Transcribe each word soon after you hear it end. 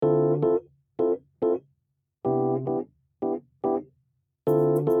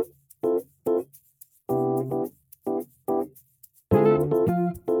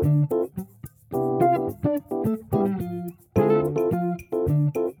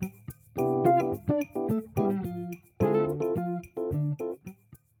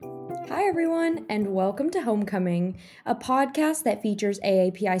and welcome to Homecoming, a podcast that features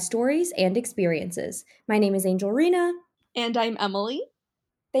AAPI stories and experiences. My name is Angel Rena. And I'm Emily.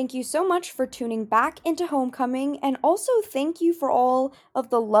 Thank you so much for tuning back into Homecoming, and also thank you for all of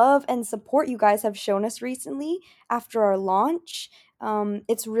the love and support you guys have shown us recently after our launch.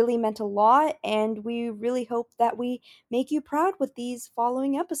 It's really meant a lot, and we really hope that we make you proud with these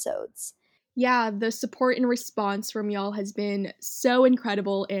following episodes. Yeah, the support and response from y'all has been so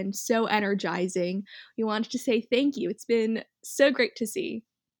incredible and so energizing. We wanted to say thank you. It's been so great to see.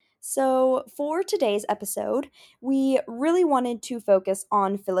 So, for today's episode, we really wanted to focus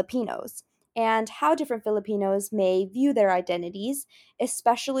on Filipinos and how different Filipinos may view their identities,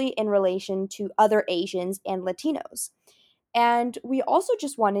 especially in relation to other Asians and Latinos. And we also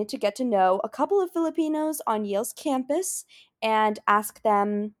just wanted to get to know a couple of Filipinos on Yale's campus and ask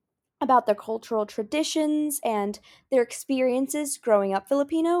them about their cultural traditions and their experiences growing up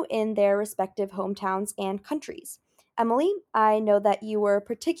Filipino in their respective hometowns and countries. Emily, I know that you were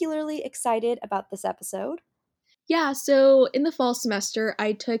particularly excited about this episode. Yeah, so in the fall semester,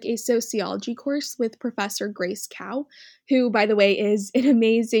 I took a sociology course with Professor Grace Cow, who, by the way, is an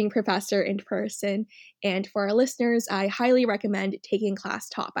amazing professor in person. And for our listeners, I highly recommend taking class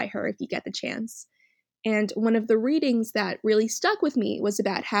taught by her if you get the chance. And one of the readings that really stuck with me was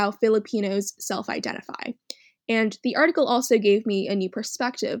about how Filipinos self identify. And the article also gave me a new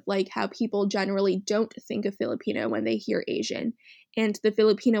perspective, like how people generally don't think of Filipino when they hear Asian. And the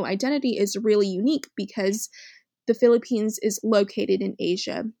Filipino identity is really unique because the Philippines is located in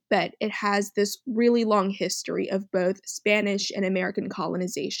Asia, but it has this really long history of both Spanish and American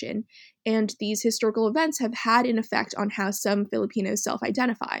colonization. And these historical events have had an effect on how some Filipinos self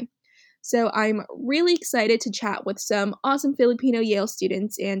identify. So I'm really excited to chat with some awesome Filipino Yale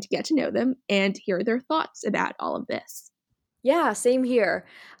students and get to know them and hear their thoughts about all of this. Yeah, same here.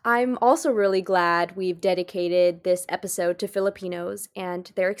 I'm also really glad we've dedicated this episode to Filipinos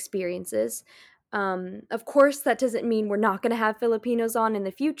and their experiences. Of course, that doesn't mean we're not going to have Filipinos on in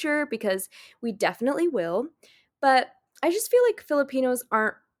the future because we definitely will. But I just feel like Filipinos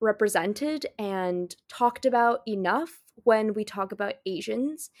aren't represented and talked about enough when we talk about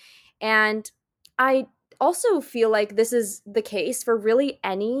Asians. And I also feel like this is the case for really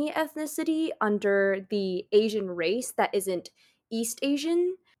any ethnicity under the Asian race that isn't East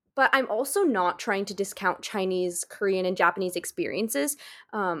Asian. But I'm also not trying to discount Chinese, Korean, and Japanese experiences.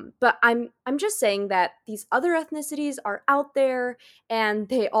 But I'm just saying that these other ethnicities are out there, and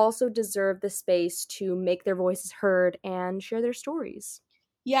they also deserve the space to make their voices heard and share their stories.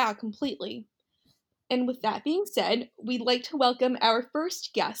 Yeah, completely. And with that being said, we'd like to welcome our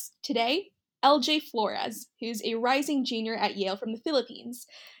first guest today, LJ Flores, who's a rising junior at Yale from the Philippines.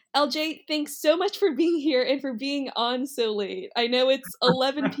 LJ, thanks so much for being here and for being on so late. I know it's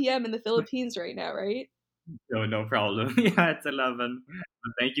 11 p.m. in the Philippines right now, right? No, no problem. Yeah, it's 11.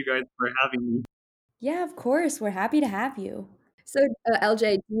 But thank you guys for having me. Yeah, of course. We're happy to have you. So,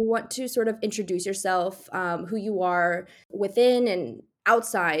 LJ, do you want to sort of introduce yourself, who you are within and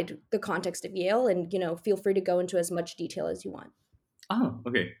outside the context of Yale, and feel free to go into as much detail as you want. Oh,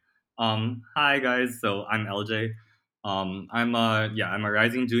 okay. Hi guys. So I'm LJ. I'm a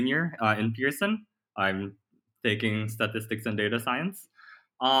rising junior in Pearson. I'm taking statistics and data science.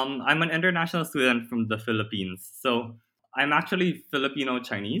 I'm an international student from the Philippines. So I'm actually Filipino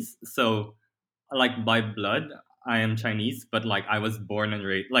Chinese. So like by blood, I am Chinese, but like I was born and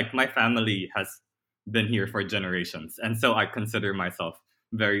raised. Like my family has been here for generations, and so I consider myself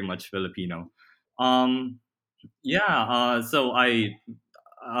very much Filipino. Um, yeah. So I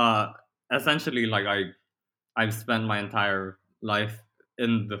uh, essentially like I've spent my entire life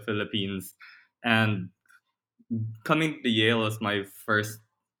in the Philippines, and coming to Yale was my first.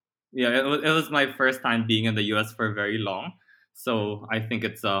 Yeah, it was my first time being in the U.S. for very long. So I think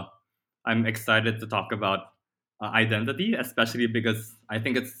I'm excited to talk about identity, especially because I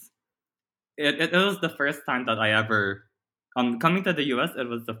think it was the first time that I ever coming to the US. It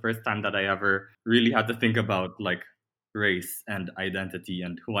was the first time that I ever really had to think about like race and identity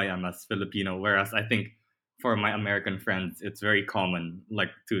and who I am as Filipino. Whereas I think for my American friends, it's very common like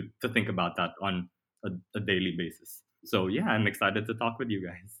to think about that on a daily basis. So yeah, I'm excited to talk with you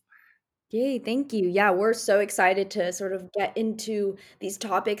guys. Yay, thank you. Yeah, we're so excited to sort of get into these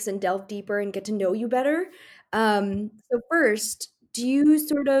topics and delve deeper and get to know you better. So, first, do you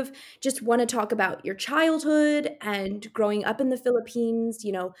sort of just want to talk about your childhood and growing up in the Philippines?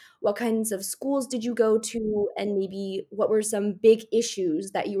 What kinds of schools did you go to, and maybe what were some big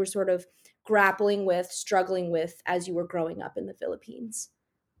issues that you were sort of grappling with, struggling with as you were growing up in the Philippines?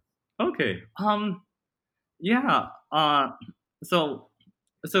 Okay. Yeah. So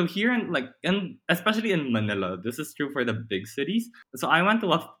so here in like in especially in Manila, this is true for the big cities. So I went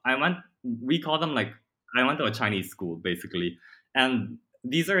we call them like I went to a Chinese school basically, and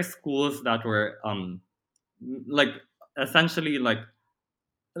these are schools that were like essentially like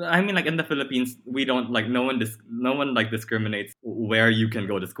I mean, like in the Philippines, we don't like no one like discriminates where you can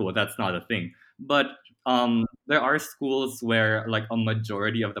go to school. That's not a thing. But there are schools where like a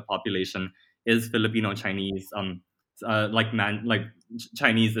majority of the population is Filipino Chinese.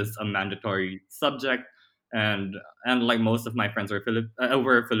 Chinese is a mandatory subject, and like most of my friends were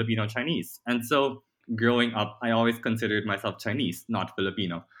Filipino Chinese, and so growing up, I always considered myself Chinese, not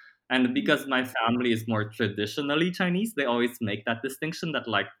Filipino. And because my family is more traditionally Chinese, they always make that distinction that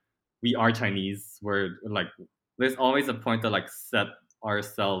like we are Chinese. We're like there's always a point to like set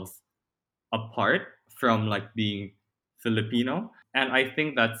ourselves apart from like being Filipino. And I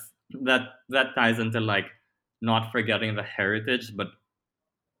think that ties into like not forgetting the heritage, but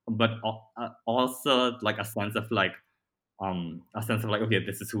also like a sense of like okay,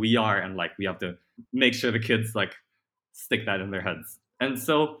 this is who we are, and like we have to make sure the kids like stick that in their heads. And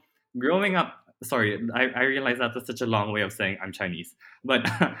so growing up, sorry, I realize that that's such a long way of saying I'm Chinese, but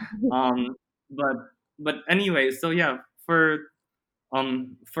um, but anyway, so yeah, for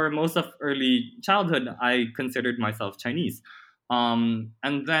most of early childhood, I considered myself Chinese. And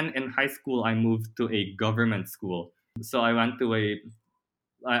then in high school, I moved to a government school. So I went to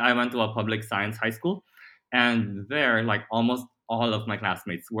a public science high school, and there, like almost all of my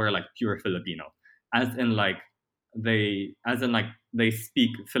classmates were like pure Filipino, as in like they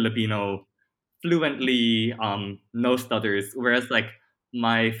speak Filipino fluently, no stutters. Whereas like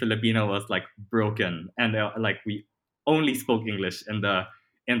my Filipino was like broken, and like we only spoke English in the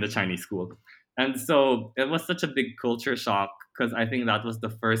Chinese school, and so it was such a big culture shock because I think that was the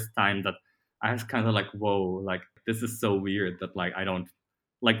first time that I was kind of like, whoa, like this is so weird that like I don't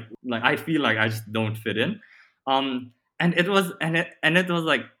like I feel like I just don't fit in. And it was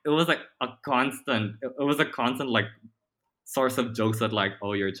like a constant it was a constant like source of jokes that like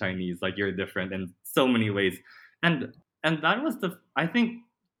oh you're Chinese, like you're different in so many ways. And that was the I think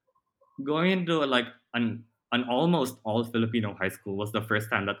going into like an almost all Filipino high school was the first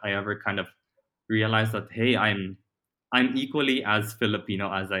time that I ever kind of realized that hey, I'm equally as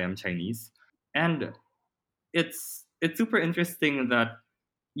Filipino as I am Chinese. And it's super interesting that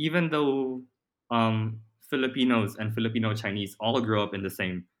even though Filipinos and Filipino Chinese all grow up in the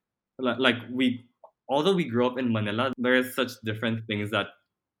same like we although we grew up in Manila, there's such different things that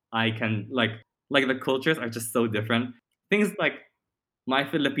I can like the cultures are just so different. Things like my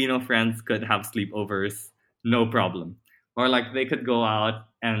Filipino friends could have sleepovers, no problem. Or like they could go out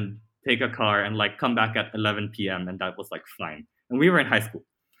and take a car and like come back at 11 p.m. and that was like fine. And we were in high school.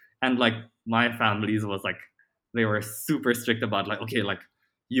 And like my families was like they were super strict about like okay like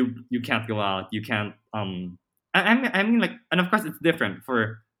you can't go out, you can't I mean like and of course it's different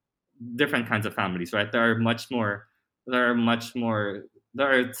for different kinds of families, right? There are much more there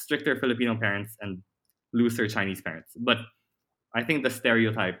are stricter Filipino parents and looser Chinese parents. But I think the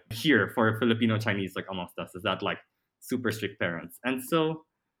stereotype here for Filipino Chinese like amongst us is that like super strict parents. And so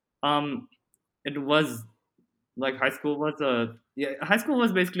um it was like high school was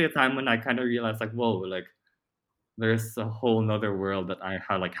basically a time when I kind of realized like whoa like there's a whole nother world that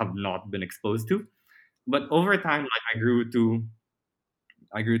have not been exposed to. But over time like I grew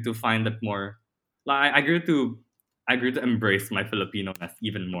to find it more like I grew to embrace my Filipino-ness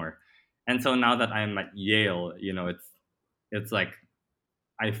even more. And so now that I'm at Yale, you know, it's like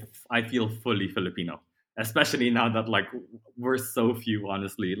I feel fully Filipino. Especially now that like we're so few,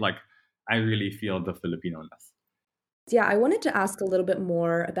 honestly. Like I really feel the Filipino-ness. Yeah, I wanted to ask a little bit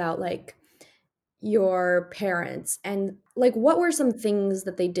more about like your parents and like what were some things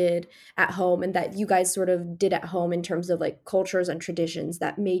that they did at home and that you guys sort of did at home in terms of like cultures and traditions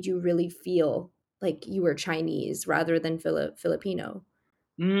that made you really feel like you were Chinese rather than Filipino.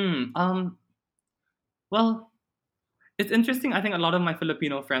 Mm, well, it's interesting. I think a lot of my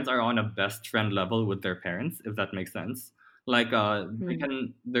Filipino friends are on a best friend level with their parents, if that makes sense. Like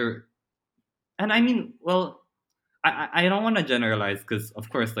Mm. they're and I mean, well, I don't want to generalize because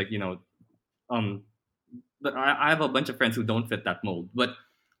of course like, you know, um but I have a bunch of friends who don't fit that mold. But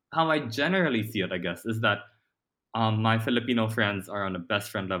how I generally see it, I guess, is that my Filipino friends are on a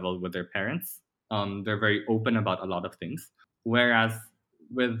best friend level with their parents. They're very open about a lot of things. Whereas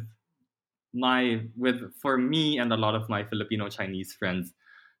with with for me and a lot of my Filipino Chinese friends,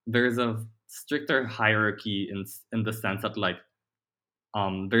 there's a stricter hierarchy in the sense that like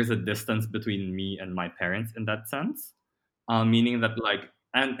there's a distance between me and my parents in that sense. Meaning that like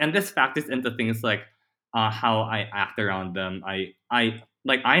and this factors into things like how I act around them.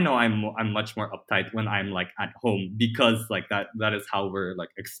 like I know I'm much more uptight when I'm like at home, because like that is how we're like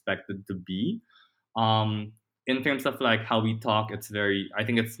expected to be. Um, in terms of like how we talk, it's very, I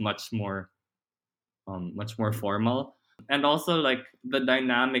think it's much more formal, and also like the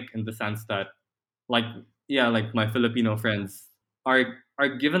dynamic in the sense that, like, yeah, like my Filipino friends are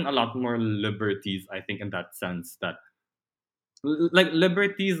given a lot more liberties, I think, in that sense, that like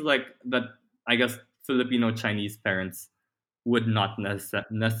liberties like that, I guess Filipino Chinese parents would not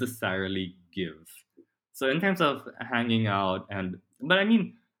necessarily give. So in terms of hanging out, and but I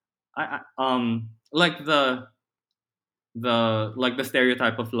mean, like the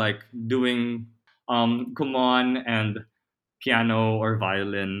stereotype of like doing kumon and piano or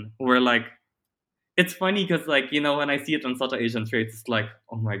violin, where like it's funny because, like, when I see it on Subtle Asian Traits, it's like,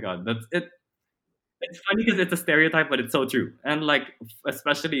 oh my god, that's it. It's funny because it's a stereotype, but it's so true. And like,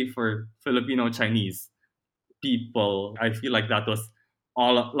 especially for Filipino Chinese people, I feel like that was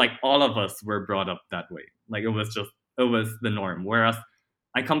all of us were brought up that way. Like it was the norm. Whereas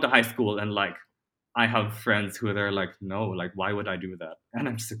I come to high school and like I have friends who are like, no, like why would I do that? And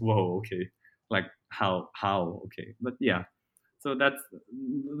I'm just like, whoa, okay, like how okay, but yeah. So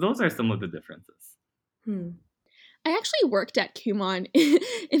those are some of the differences. Hmm. I actually worked at Kumon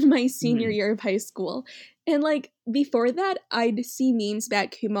in my senior Mhm. year of high school. And like before that, I'd see memes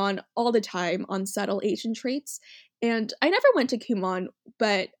about Kumon all the time on subtle Asian traits. And I never went to Kumon,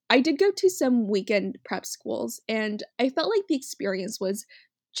 but I did go to some weekend prep schools, and I felt like the experience was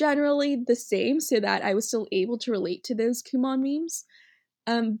generally the same, so that I was still able to relate to those Kumon memes.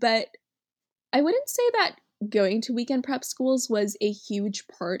 But I wouldn't say that going to weekend prep schools was a huge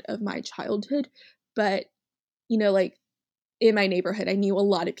part of my childhood, but like in my neighborhood, I knew a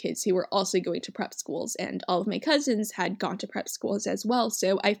lot of kids who were also going to prep schools, and all of my cousins had gone to prep schools as well.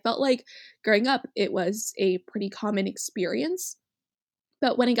 So I felt like growing up, it was a pretty common experience.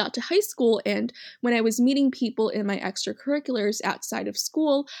 But when I got to high school and when I was meeting people in my extracurriculars outside of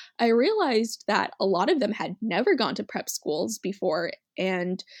school, I realized that a lot of them had never gone to prep schools before.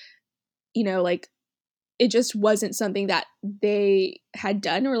 And, like it just wasn't something that they had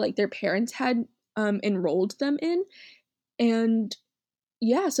done, or like their parents had enrolled them in. And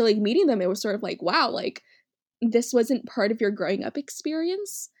yeah, so like meeting them, it was sort of like, wow, like this wasn't part of your growing up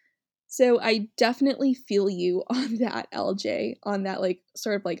experience. So I definitely feel you on that, LJ, on that like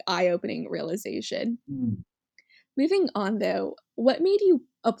sort of like eye-opening realization. Moving on though, what made you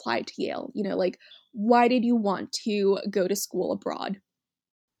apply to Yale? Like why did you want to go to school abroad?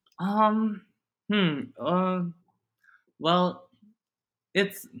 Um, hmm. Well,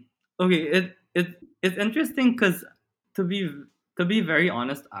 it's okay. It's interesting because to be to be very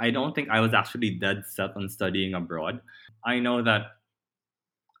honest, I don't think I was actually dead set on studying abroad. I know that,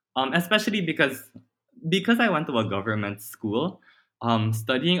 especially because I went to a government school,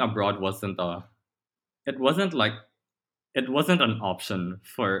 studying abroad wasn't a it wasn't like it wasn't an option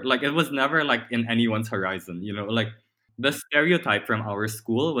for, like, it was never like in anyone's horizon. Like the stereotype from our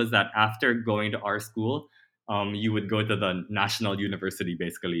school was that after going to our school, you would go to the national university,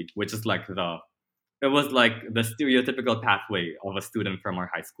 basically, which is like it was like the stereotypical pathway of a student from our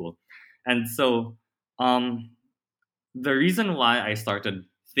high school. And so, um the reason why I started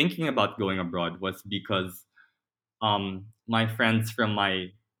thinking about going abroad was because, my friends from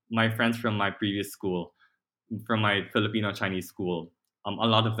my previous school, from my Filipino Chinese school, a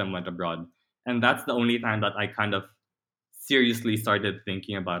lot of them went abroad, and that's the only time that I kind of seriously started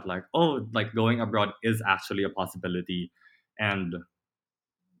thinking about, like, oh, like going abroad is actually a possibility. And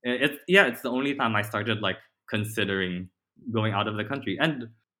it's yeah, it's the only time I started like considering going out of the country. And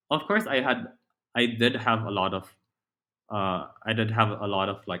of course, I did have a lot of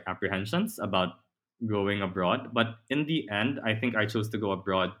like apprehensions about going abroad, but in the end, I think I chose to go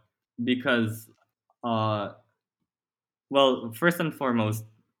abroad because, uh, well, first and foremost,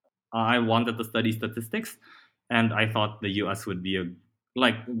 I wanted to study statistics, and I thought the U.S. would be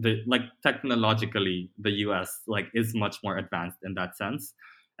like technologically, the U.S. like is much more advanced in that sense,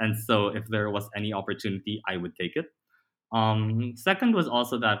 and so if there was any opportunity, I would take it. Second was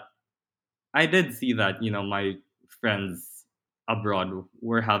also that I did see that my friends abroad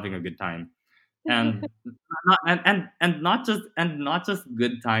were having a good time, and not just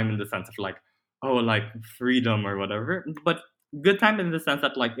good time in the sense of like, oh, like freedom or whatever, but good time in the sense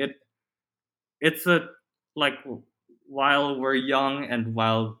that like it's a like while we're young and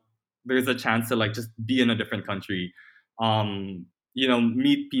while there's a chance to like just be in a different country,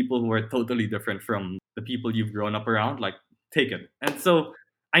 meet people who are totally different from the people you've grown up around, like take it. And so,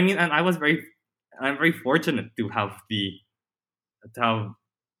 I mean, and I'm very fortunate to have to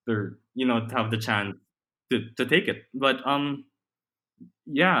have the chance to take it. But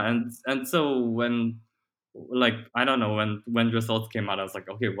yeah, and so when, like, I don't know, when results came out, I was like,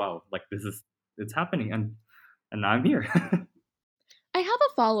 okay, wow, like this is, it's happening, and now I'm here. I have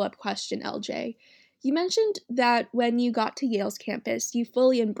a follow up question, LJ. You mentioned that when you got to Yale's campus, you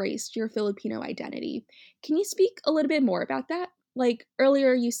fully embraced your Filipino identity. Can you speak a little bit more about that? Like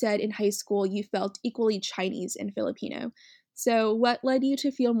earlier, you said in high school you felt equally Chinese and Filipino. So, what led you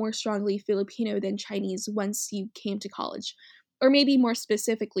to feel more strongly Filipino than Chinese once you came to college? Or maybe more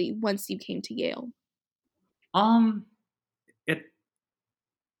specifically, once you came to Yale? um it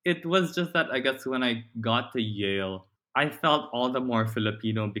it was just that, I guess, when I got to Yale, I felt all the more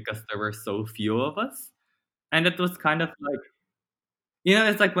Filipino because there were so few of us. And it was kind of like,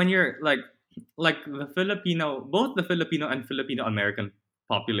 it's like when you're like the Filipino, both the Filipino and Filipino American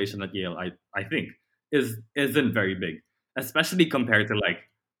population at Yale, I think isn't very big, especially compared to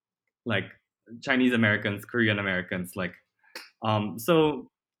like Chinese Americans, Korean Americans,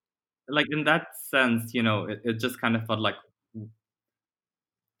 so like in that sense, it just kind of felt like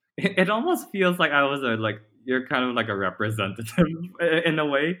it almost feels like I was a like you're kind of like a representative in a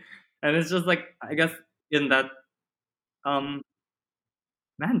way, and it's just like, I guess, in that, um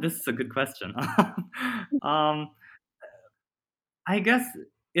man, this is a good question. um I guess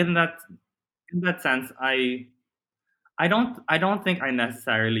in that in that sense, I don't think I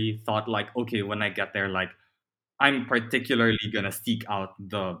necessarily thought like, okay, when I get there, like I'm particularly gonna seek out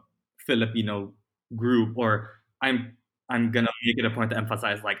the Filipino group, or I'm gonna make it a point to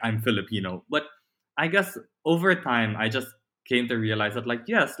emphasize like I'm Filipino. But I guess over time I just came to realize that, like,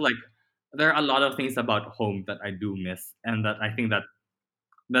 yes, like there are a lot of things about home that I do miss, and that I think that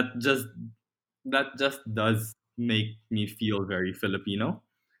just that just does make me feel very Filipino.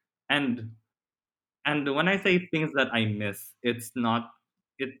 And when I say things that I miss, it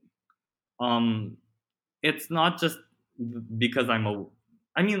um it's not just because I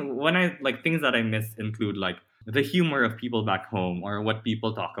mean, when I like things that I miss include like the humor of people back home, or what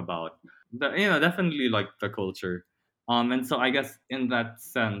people talk about. Definitely like the culture. And so I guess in that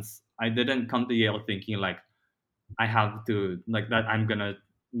sense, I didn't come to Yale thinking like I have to like that I'm gonna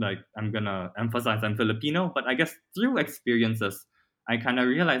emphasize I'm Filipino. But I guess through experiences, I kind of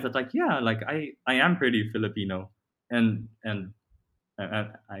realized that, like, yeah, like I am pretty Filipino, and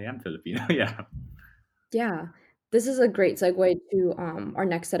I am Filipino. Yeah. Yeah, this is a great segue to our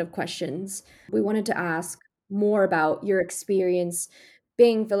next set of questions. We wanted to ask more about your experience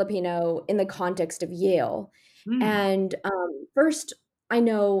being Filipino in the context of Yale. Hmm. And first, I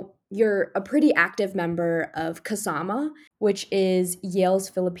know you're a pretty active member of Kasama, which is Yale's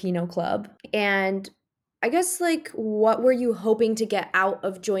Filipino club. And I guess, like, what were you hoping to get out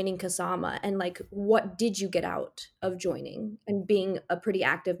of joining Kasama? And, like, what did you get out of joining and being a pretty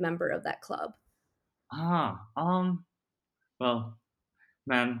active member of that club? Ah. Well,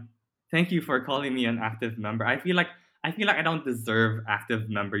 man, thank you for calling me an active member. I feel like I don't deserve active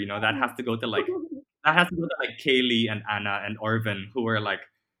member. That has to go to like Kaylee and Anna and Orvin, who were like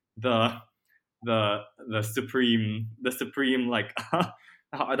the the supreme like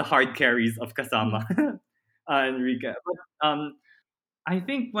the hard carries of Kasama. Enrique. But I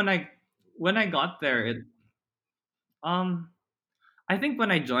think when I got there, um I think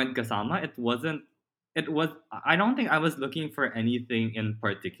when I joined Kasama, it was I don't think I was looking for anything in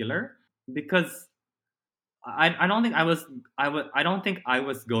particular, because I don't think I don't think I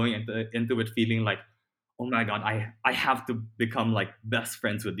was going into it feeling like, oh my god, I have to become like best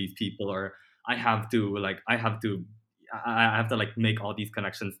friends with these people, or I have to like make all these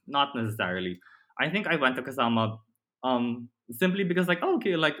connections. Not necessarily. I think I went to Kasama simply because, like, oh,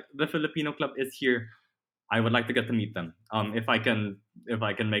 okay, like the Filipino club is here, I would like to get to meet them. If I can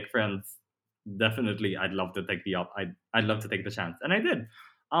make friends, definitely I'd love to take I'd love to take the chance, and I did.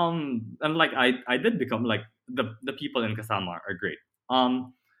 And like I did become like the people in Kasama are great.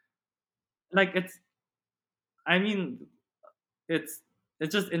 Like I mean it's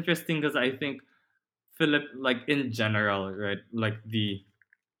it's just interesting because I think Philip, like in general, right? Like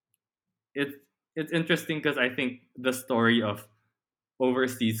it's it's interesting because I think the story of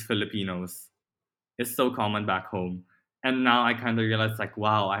overseas Filipinos is so common back home. And now I kind of realize, like,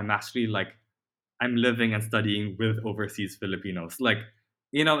 wow, I'm living and studying with overseas Filipinos. Like,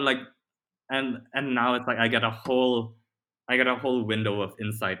 like, and now it's like I get a whole window of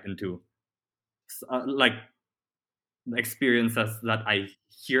insight into like experiences that I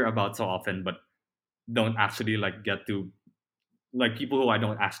hear about so often, but don't actually like get to, like, people who I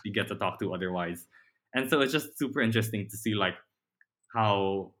don't actually get to talk to otherwise. And so it's just super interesting to see like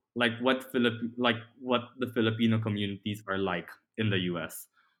how like what the Filipino communities are like in the US.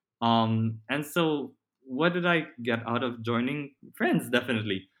 And so what did I get out of joining friends?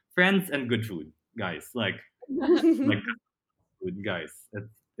 Definitely friends and good food, guys. Like food, guys.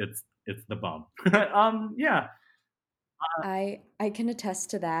 It's the bomb. Yeah. I can attest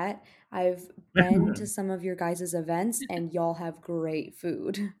to that. I've been to some of your guys' events and y'all have great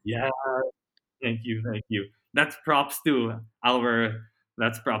food. Yeah. Thank you. That's props to our.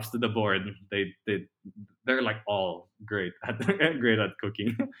 That's props to the board. They're like all great at great at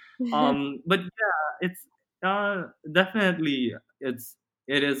cooking. But yeah, it's definitely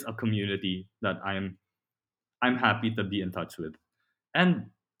it is a community that I'm happy to be in touch with,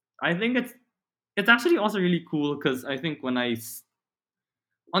 and I think it's actually also really cool because I think on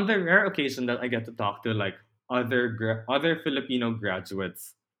the rare occasion that I get to talk to like other Filipino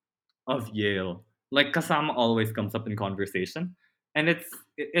graduates of Yale, like Kasama always comes up in conversation, and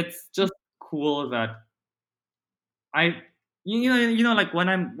it's just cool that I like when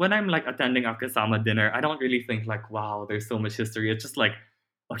I'm like attending a Kasama dinner, I don't really think like wow, there's so much history. It's just like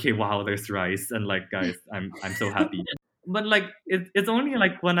okay, wow, there's rice and like guys, I'm so happy. But like it's only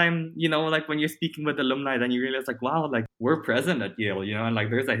like when I'm like when you're speaking with alumni, then you realize like wow, like we're present at Yale, and like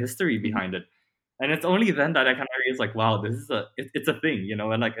there's a history behind it. And it's only then that I kind of realize like wow, this is it's a thing,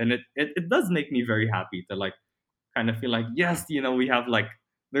 and like and it does make me very happy to like kind of feel like yes, we have like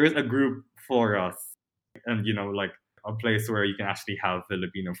there is a group for us, and like a place where you can actually have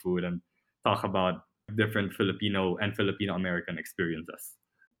Filipino food and talk about different Filipino and Filipino American experiences.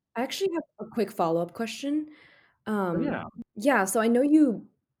 I actually have a quick follow-up question. So yeah. Yeah, so I know you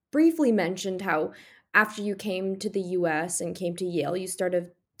briefly mentioned how after you came to the US and came to Yale, you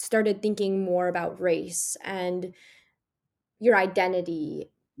started thinking more about race and your identity,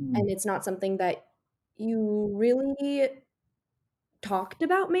 Mm, and it's not something that you really talked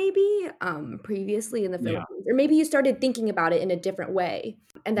about maybe previously in the yeah. Philippines, or maybe you started thinking about it in a different way,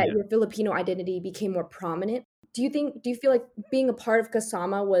 and that Yeah. your Filipino identity became more prominent. Do you feel like being a part of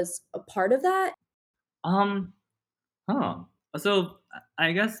Kasama was a part of that? Um. Huh. So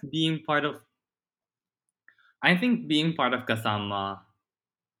I guess I think being part of Kasama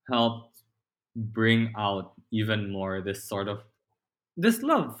helped bring out even more this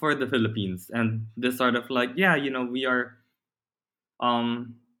love for the Philippines and this sort of like yeah, we are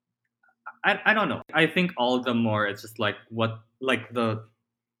um I don't know. I think all the more it's just like what like the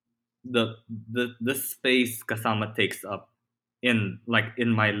the space Kasama takes up in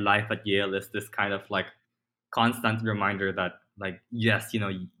my life at Yale is this kind of like constant reminder that like yes,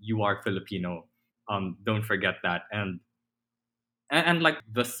 you are Filipino. Don't forget that. And like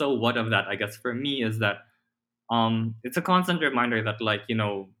the so what of that, I guess for me is that it's a constant reminder that like,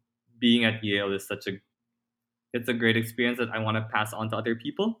 being at Yale is it's a great experience that I want to pass on to other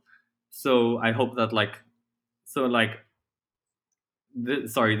people. So I hope that like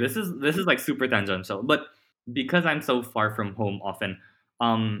sorry, this is like super tangential, but because I'm so far from home often,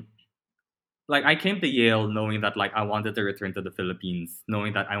 um, like I came to Yale knowing that like I wanted to return to the Philippines,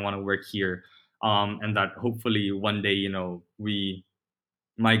 knowing that I want to work here, and that hopefully one day,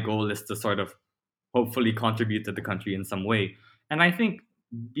 my goal is to sort of hopefully contribute to the country in some way. And I think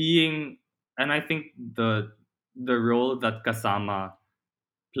being, and I think the role that Kasama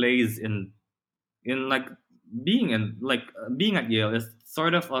plays in like being at Yale is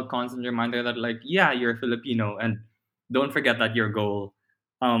sort of a constant reminder that like yeah, you're Filipino and don't forget that your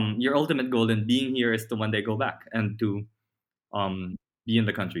ultimate goal in being here is to one day go back and to um be in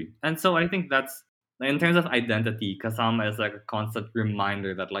the country. And so I think that's in terms of identity, Kasama is like a constant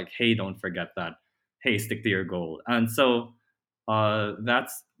reminder that like hey, don't forget that. Hey, stick to your goal. And so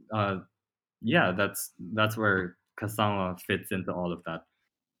that's yeah, that's where Kasama fits into all of that.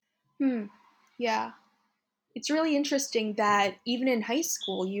 Hmm. Yeah. It's really interesting that even in high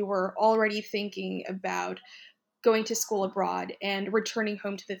school, you were already thinking about going to school abroad and returning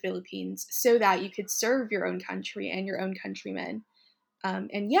home to the Philippines so that you could serve your own country and your own countrymen.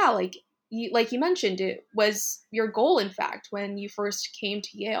 And yeah, like you mentioned, it was your goal, in fact, when you first came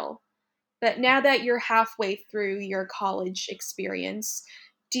to Yale. But now that you're halfway through your college experience,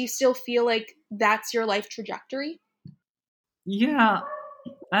 do you still feel like that's your life trajectory? Yeah,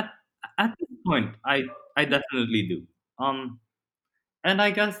 at at this point, I definitely do. And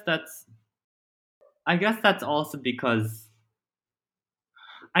I guess that's also because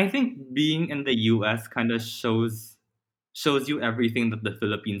I think being in the U.S. kind of shows you everything that the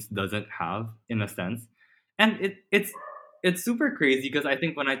Philippines doesn't have in a sense, and it's super crazy because I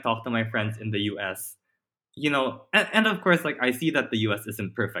think when I talk to my friends in the U.S. And of course like I see that the US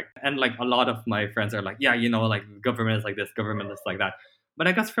isn't perfect and like a lot of my friends are like yeah, like government is like this, government is like that, but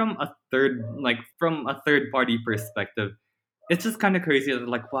I guess from a third party perspective, it's just kind of crazy that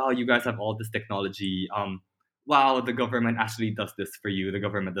like, wow, you guys have all this technology. Wow, the government actually does this for you. The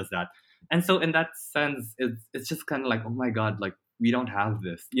government does that, and so in that sense, it's just kind of like, oh my god, like we don't have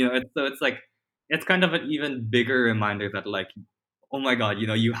this, you know. It's like it's kind of an even bigger reminder that like, oh my god, you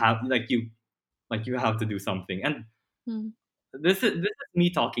know, you have like you have to do something. And Hmm. this is me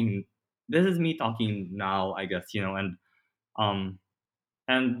talking. This is me talking now, I guess, you know. Um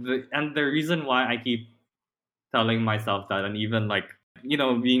and the reason why I keep telling myself that, and even like, you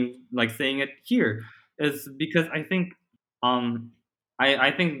know, being like saying it here, is because I think um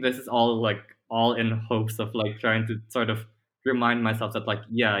I think this is all like all in hopes of like trying to sort of remind myself that like,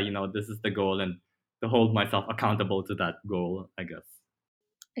 yeah, you know, this is the goal, and to hold myself accountable to that goal, I guess.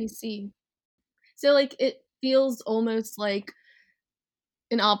 I see. So, like, it feels almost like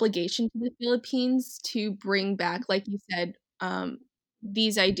an obligation to the Philippines to bring back, like you said,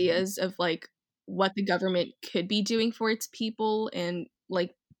 these ideas of like what the government could be doing for its people and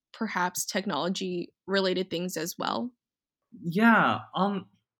like perhaps technology related things as well. Yeah,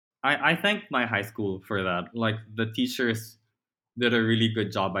 I thank my high school for that. Like the teachers did a really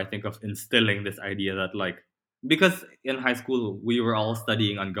good job, I think, of instilling this idea that like, because in high school we were all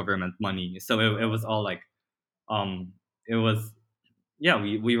studying on government money, so it was all like, it was, yeah,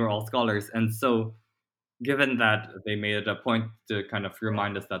 we were all scholars, and so given that, they made it a point to kind of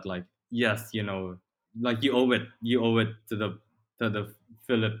remind us that like, yes, you know, like you owe it to the to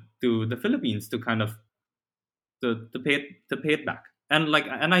the Philippines to kind of to pay it back. And like,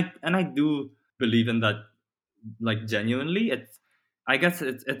 and I do believe in that, like genuinely. It's, I guess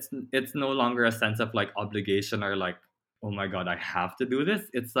it's no longer a sense of like obligation or like, oh my god, I have to do this.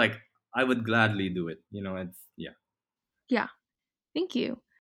 It's like I would gladly do it, you know. It's, yeah. Yeah, thank you.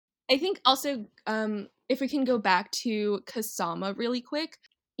 I think also, if we can go back to Kasama really quick,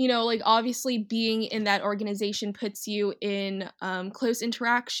 you know, like obviously being in that organization puts you in close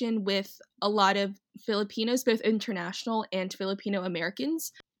interaction with a lot of Filipinos, both international and Filipino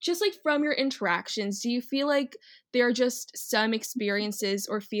Americans. Just like from your interactions, do you feel like there are just some experiences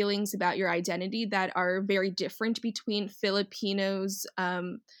or feelings about your identity that are very different between Filipinos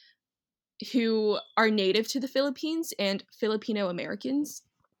who are native to the Philippines and Filipino Americans?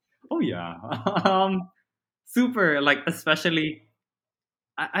 Oh yeah. Super, like, especially,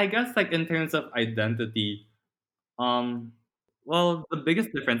 I guess, like in terms of identity. um well, the biggest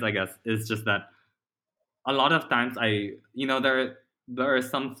difference, I guess, is just that a lot of times I, you know, there are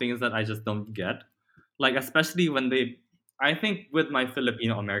some things that I just don't get. Like, especially when they, I think with my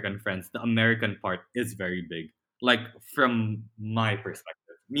Filipino American friends, the American part is very big. Like from my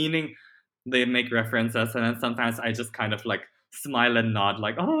perspective, meaning they make references, and then sometimes I just kind of like smile and nod,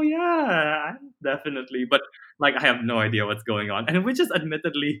 like, oh yeah, definitely. But like I have no idea what's going on, and which is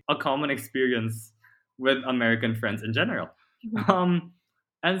admittedly a common experience with American friends in general. Mhm. Um,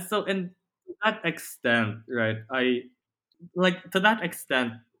 and so in to that extent, right? I like, to that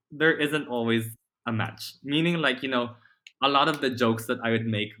extent, there isn't always a match. Meaning, like, you know, a lot of the jokes that I would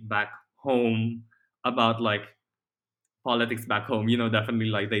make back home about like politics back home, you know, definitely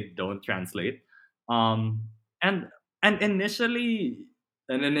like they don't translate. Um, and and initially,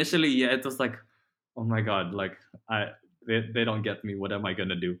 yeah, it was like, oh my god, like they don't get me. What am I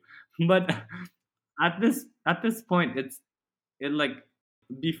gonna do? But at this point, it like,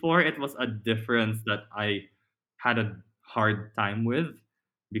 before, it was a difference that I had a hard time with,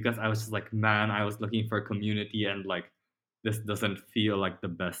 because I was just like, man, I was looking for a community, and like this doesn't feel like the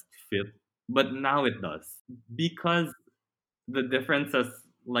best fit. But now it does, because the differences,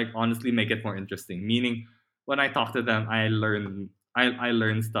 like, honestly make it more interesting. Meaning, when I talk to them, I learn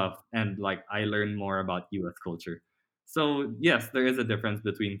stuff, and like I learn more about US culture. So yes, there is a difference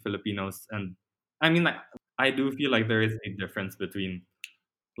between Filipinos and, I mean, like, I do feel like there is a difference between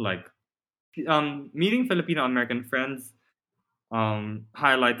like, meeting Filipino American friends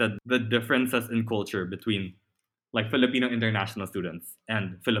highlighted the differences in culture between like Filipino international students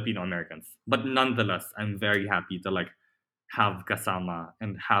and Filipino Americans. But nonetheless, I'm very happy to like have Kasama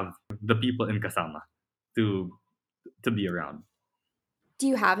and have the people in Kasama to be around. Do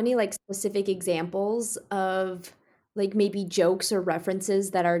you have any like specific examples of like maybe jokes or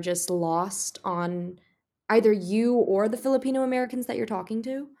references that are just lost on either you or the Filipino Americans that you're talking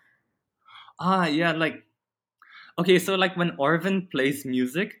to? Yeah, like, okay, so like when Orvin plays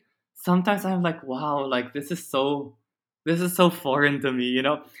music, sometimes I'm like, wow, like this is so foreign to me, you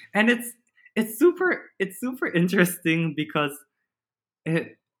know? And it's super interesting because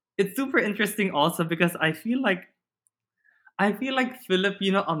it it's super interesting also because I feel like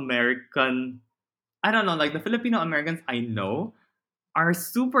Filipino American, I don't know, like the Filipino Americans I know are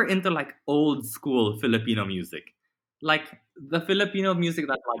super into like old school Filipino music. like the Filipino music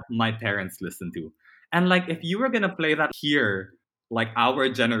that like my parents listen to. And like if you were gonna play that here, like our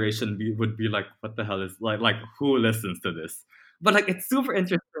generation would be like, what the hell is like who listens to this? But like it's super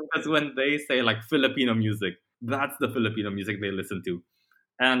interesting because when they say like Filipino music, that's the Filipino music they listen to.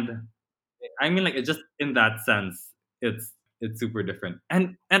 And I mean like it just in that sense, it's super different.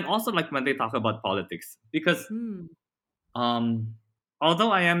 And also like when they talk about politics, because Hmm. um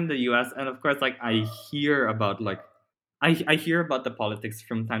although I am in the US and of course like I hear about like I hear about the politics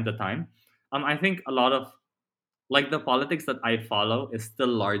from time to time. I think a lot of like the politics that I follow is still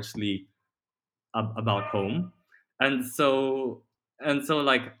largely about home, and so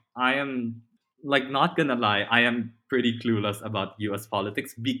like I am like not gonna lie, I am pretty clueless about U.S.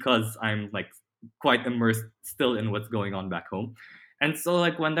 politics because I'm like quite immersed still in what's going on back home, and so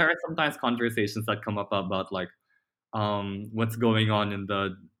like when there are sometimes conversations that come up about like what's going on in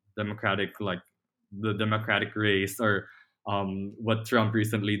democratic like the democratic race or what Trump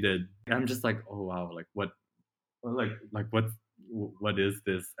recently did. I'm just like, oh wow, like what is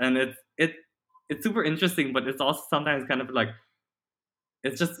this? And it's super interesting, but it's also sometimes kind of like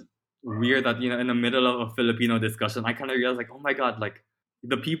it's just weird that in the middle of a Filipino discussion, I kind of realize like, oh my god, like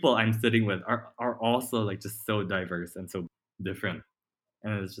the people I'm sitting with are also like just so diverse and so different,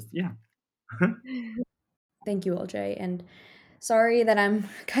 and it's just yeah. Thank you, LJ. And sorry that I'm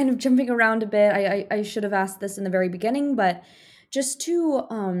kind of jumping around a bit. I should have asked this in the very beginning, but just to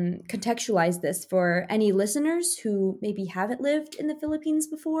contextualize this for any listeners who maybe haven't lived in the Philippines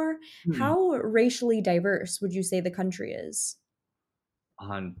before, Hmm. how racially diverse would you say the country is?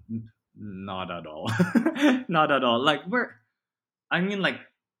 Not at all. Not at all. Like I mean, like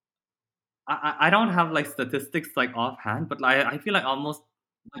I don't have like statistics like offhand, but like I feel like almost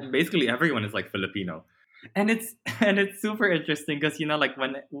like basically everyone is like Filipino, and it's and it's super interesting because like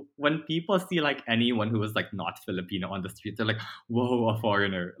when people see like anyone who is like not Filipino on the street, they're like, whoa, a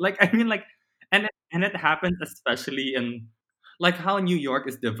foreigner. Like I mean, like and it happens especially in like how New York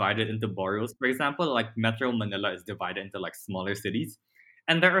is divided into boroughs. For example, like Metro Manila is divided into like smaller cities,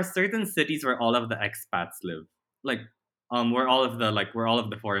 and there are certain cities where all of the expats live, like where all of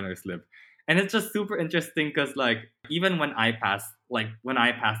the foreigners live, and it's just super interesting because like even when I pass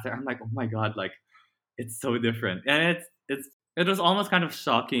there, I'm like, oh my god, like it's so different, and it was almost kind of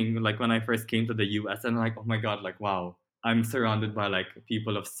shocking like when I first came to the US and like, oh my god, like wow, I'm surrounded by like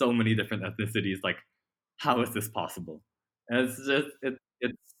people of so many different ethnicities, like how is this possible? And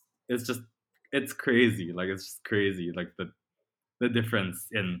it's just it's crazy, like it's just crazy, like the difference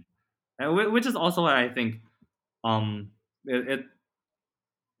in and which is also why I think it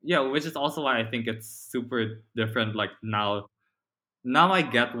yeah, which is also why I think it's super different. Like now I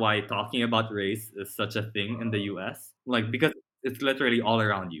get why talking about race is such a thing in the US. Like because it's literally all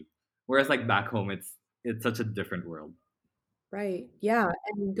around you. Whereas like back home it's such a different world. Right. Yeah.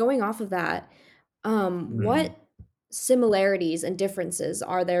 And going off of that, Mhm. what similarities and differences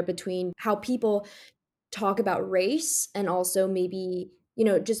are there between how people talk about race and also maybe,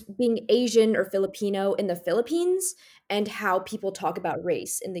 just being Asian or Filipino in the Philippines and how people talk about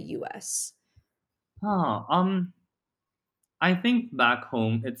race in the US? Huh. I think back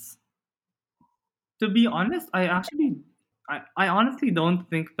home it's to be honest, I honestly don't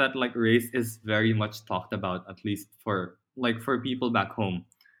think that like race is very much talked about, at least for people back home.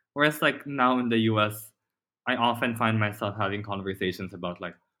 Whereas like now in the US, I often find myself having conversations about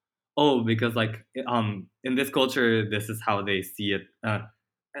like, oh, because like in this culture this is how they see it,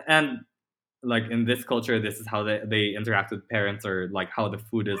 and like in this culture this is how they interact with parents, or like how the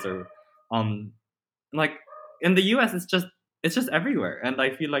food is, or um like in the US it's just everywhere, and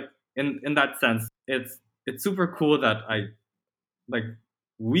I feel like in that sense it's super cool that like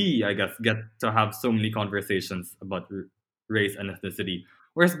we I guess get to have so many conversations about race and ethnicity,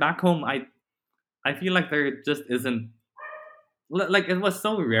 whereas back home I feel like there just isn't, like it was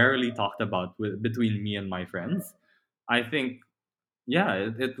so rarely talked about between me and my friends. I think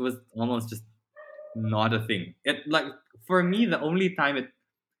yeah, it was almost just not a thing. It like for me the only time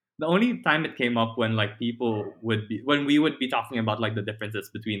it came up when like people would be when we would be talking about like the differences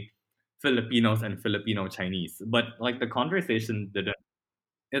between Filipinos and Filipino Chinese, but like the conversation didn't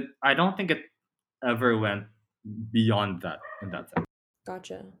it I don't think it ever went beyond that in that sense.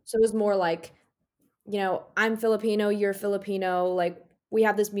 Gotcha. So it was more like, I'm Filipino, you're Filipino, like we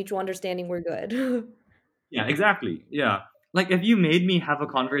have this mutual understanding, we're good. Yeah, exactly. Yeah. Like if you made me have a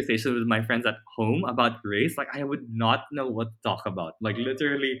conversation with my friends at home about race, like I would not know what to talk about. Like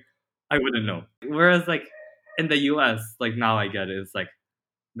literally I wouldn't know. Whereas like in the US, like now I get it, it's like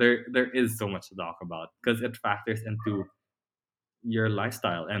there is so much to talk about because it factors into your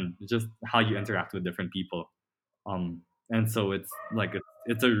lifestyle and just how you interact with different people. And so it's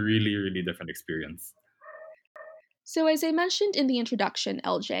a really really different experience. So, as I mentioned in the introduction,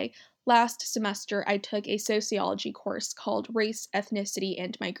 LJ, last semester I took a sociology course called Race, Ethnicity,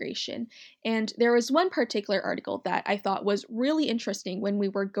 and Migration. And there was one particular article that I thought was really interesting when we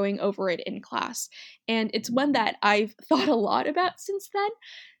were going over it in class. And it's one that I've thought a lot about since then.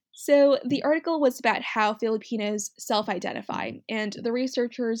 So, the article was about how Filipinos self identify, and the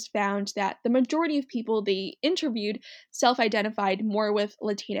researchers found that the majority of people they interviewed self identified more with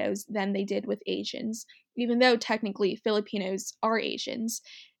Latinos than they did with Asians, even though technically Filipinos are Asians.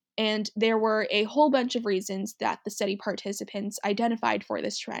 And there were a whole bunch of reasons that the study participants identified for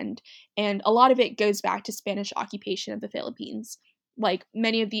this trend, and a lot of it goes back to Spanish occupation of the Philippines. Like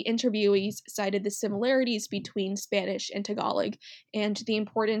many of the interviewees cited the similarities between Spanish and Tagalog and the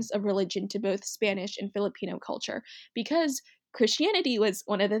importance of religion to both Spanish and Filipino culture, because Christianity was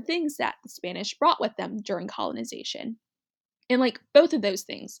one of the things that the Spanish brought with them during colonization. And like both of those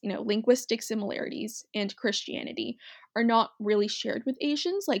things, linguistic similarities and Christianity are not really shared with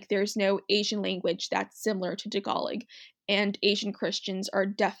Asians. Like there's no Asian language that's similar to Tagalog, and Asian Christians are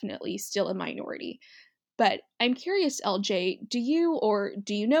definitely still a minority. But I'm curious, LJ, do you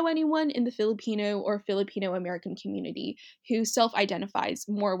know anyone in the Filipino or Filipino American community who self-identifies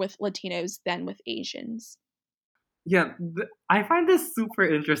more with Latinos than with Asians? Yeah, I find this super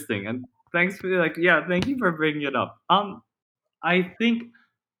interesting, and thank you for bringing it up. I think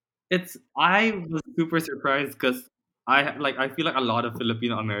I was super surprised because I feel like a lot of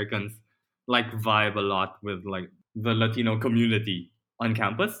Filipino Americans like vibe a lot with like the Latino community on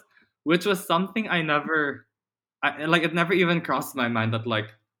campus, which was something it never even crossed my mind that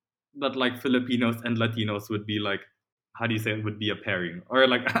like Filipinos and Latinos would be like, how do you say it, would be a pairing, or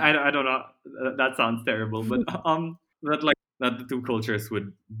like I don't know, that sounds terrible, but that the two cultures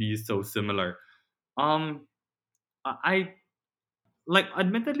would be so similar. Um, I like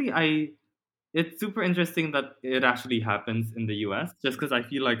admittedly I it's super interesting that it actually happens in the US, just because I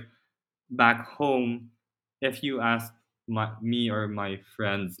feel like back home, if you ask me or my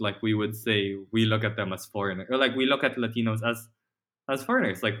friends, like we would say we look at them as foreigners, or like we look at Latinos as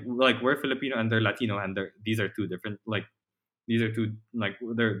foreigners. Like we're Filipino and they're Latino, and these are two different these are two like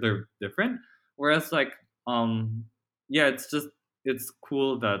they're different. Whereas yeah, it's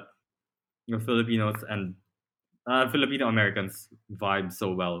cool that Filipinos and Filipino Americans vibe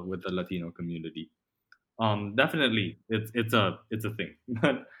so well with the Latino community. Definitely, it's a thing.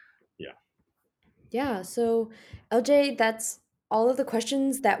 But yeah. Yeah, so LJ, that's all of the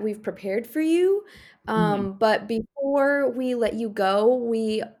questions that we've prepared for you. Mhm. But before we let you go,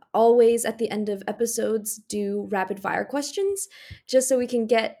 we always at the end of episodes do rapid fire questions just so we can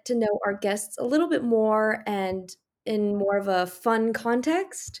get to know our guests a little bit more and in more of a fun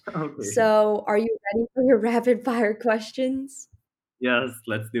context. Okay. So, are you ready for your rapid fire questions? Yes,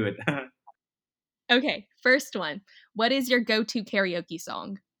 let's do it. Okay, first one. What is your go-to karaoke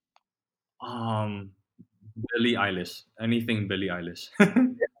song? um, Billie Eilish. Anything Billie Eilish. I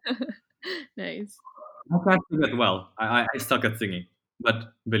Nice. can't sing it well. I suck at singing,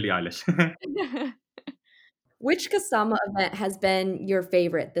 but Billie Eilish. Which Kasama event has been your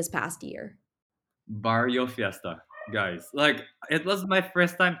favorite this past year? Barrio Fiesta, guys. Like it was my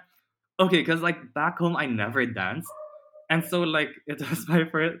first time. Okay, because like back home I never danced, and so like it was my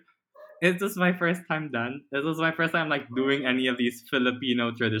first. It was my first time dance. It was my first time like doing any of these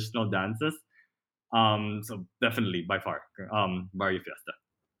Filipino traditional dances. So definitely by far, Barrio Fiesta.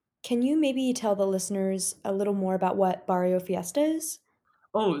 Can you maybe tell the listeners a little more about what Barrio Fiesta is?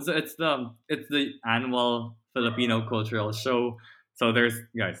 Oh, so it's the annual Filipino cultural show. So there's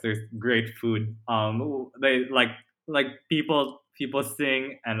great food. They like people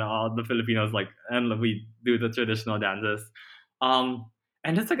sing, and all the Filipinos like, and we do the traditional dances. Um,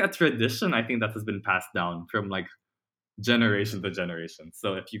 and it's like a tradition I think that has been passed down from like generation to generation.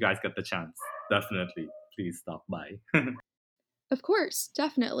 So if you guys get the chance, definitely please stop by. Of course,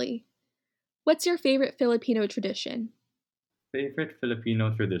 definitely. What's your favorite Filipino tradition? Favorite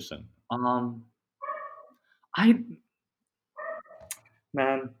Filipino tradition. I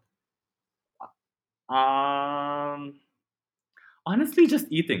man, um, honestly, just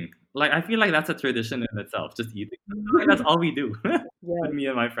eating. Like I feel like that's a tradition in itself. Just eating. I feel like that's all we do with Yeah. me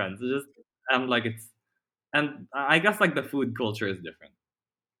and my friends. It's just like it's and I guess like the food culture is different.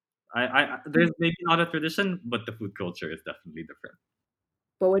 There's maybe not a tradition, but the food culture is definitely different.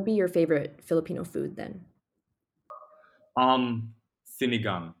 What would be your favorite Filipino food then?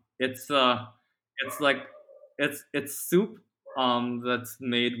 Sinigang. It's like it's soup that's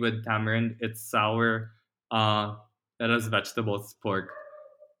made with tamarind. It's sour. It has vegetables, pork,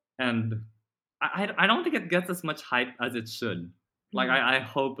 and I don't think it gets as much hype as it should. Like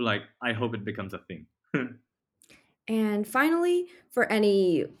Mm. I hope it becomes a thing. And finally, for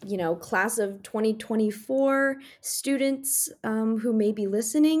any, class of 2024 students who may be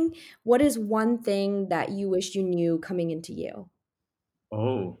listening, what is one thing that you wish you knew coming into Yale?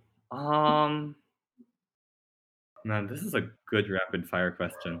 Oh, man, this is a good rapid fire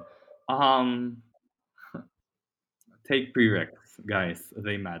question. Um, take prereqs, guys.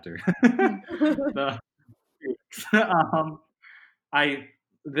 They matter. The um, I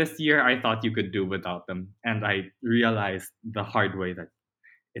this year I thought you could do without them, and I realized the hard way that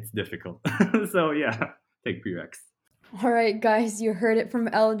it's difficult. So yeah, take prereqs. All right, guys, you heard it from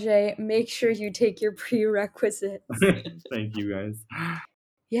LJ. Make sure you take your prerequisites. Thank you, guys.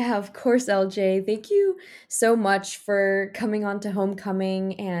 Yeah, of course, LJ. Thank you so much for coming on to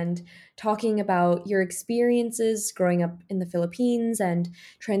Homecoming and talking about your experiences growing up in the Philippines and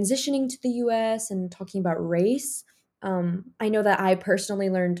transitioning to the US and talking about race. I know that I personally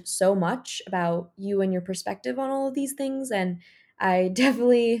learned so much about you and your perspective on all of these things, and I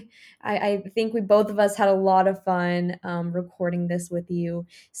definitely, I think we both of us had a lot of fun recording this with you.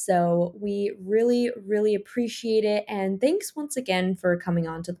 So we really, really appreciate it. And thanks once again for coming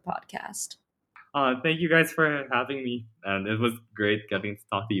on to the podcast. Thank you guys for having me, and it was great getting to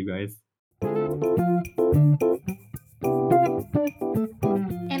talk to you guys.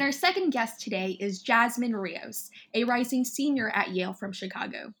 And our second guest today is Jasmine Rios, a rising senior at Yale from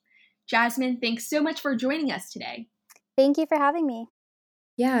Chicago. Jasmine, thanks so much for joining us today. Thank you for having me.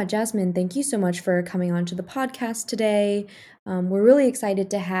 Yeah, Jasmine, thank you so much for coming on to the podcast today. We're really excited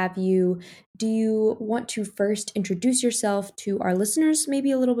to have you. Do you want to first introduce yourself to our listeners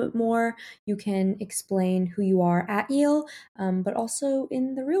maybe a little bit more? You can explain who you are at Yale, but also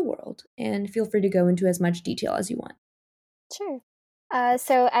in the real world. And feel free to go into as much detail as you want. Sure.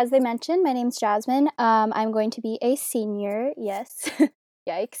 So, as they mentioned, my name's Jasmine. I'm going to be a senior, yes,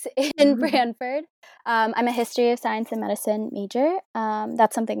 yikes, in Branford. I'm a history of science and medicine major.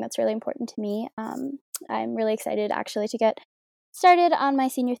 That's something that's really important to me. I'm really excited actually to get started on my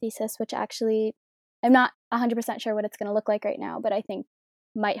senior thesis, which actually I'm not 100% sure what it's going to look like right now, but I think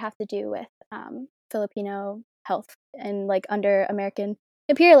might have to do with Filipino health and like under American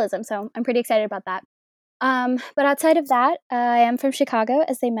imperialism. So, I'm pretty excited about that. But outside of that, I am from Chicago,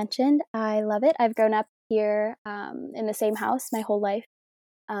 as they mentioned. I love it. I've grown up here in the same house my whole life.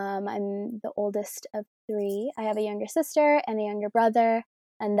 I'm the oldest of three. I have a younger sister and a younger brother.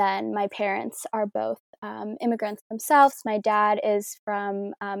 And then my parents are both immigrants themselves. My dad is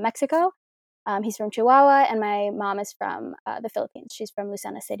from Mexico. He's from Chihuahua, and my mom is from the Philippines. She's from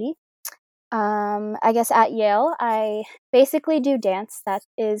Lucena City. I guess at Yale, I basically do dance. That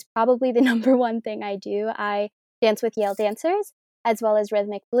is probably the number one thing I do. I dance with Yale dancers as well as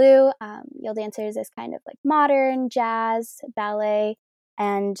Rhythmic Blue. Yale dancers is kind of like modern, jazz, ballet,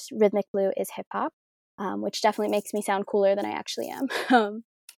 and Rhythmic Blue is hip hop, which definitely makes me sound cooler than I actually am.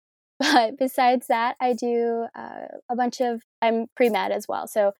 But besides that, I do I'm pre med as well.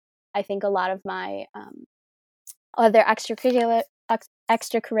 So I think a lot of my other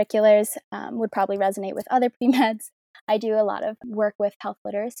extracurriculars would probably resonate with other pre-meds. I do a lot of work with health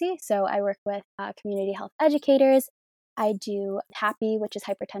literacy. So I work with community health educators. I do HAPPY, which is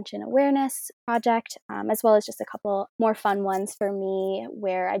Hypertension Awareness Project, as well as just a couple more fun ones for me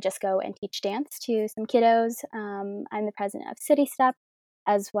where I just go and teach dance to some kiddos. I'm the president of City Step,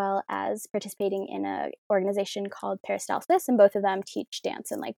 as well as participating in an organization called Peristalsis, and both of them teach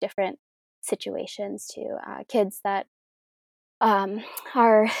dance in like different situations to kids that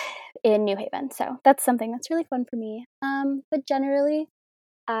are in New Haven. So that's something that's really fun for me. But generally,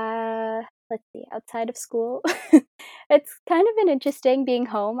 let's see, outside of school, it's kind of been interesting being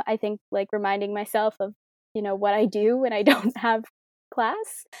home. I think like reminding myself of, what I do when I don't have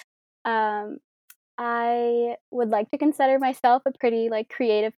class. Um, I would like to consider myself a pretty like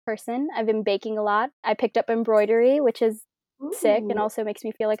creative person. I've been baking a lot. I picked up embroidery, which is sick and Ooh. also makes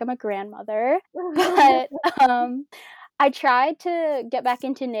me feel like I'm a grandmother. But I tried to get back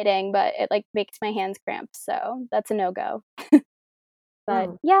into knitting, but it like makes my hands cramp, so that's a no-go. But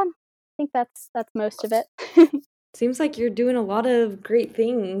Wow. yeah, I think that's most of it. Seems like you're doing a lot of great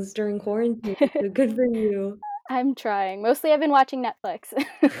things during quarantine. So good for you. I'm trying. Mostly I've been watching Netflix.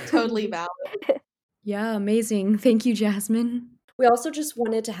 Totally valid. Yeah, amazing. Thank you, Jasmine. We also just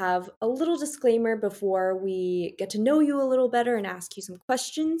wanted to have a little disclaimer before we get to know you a little better and ask you some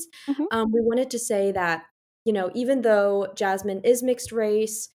questions. Mhm. We wanted to say that, even though Jasmine is mixed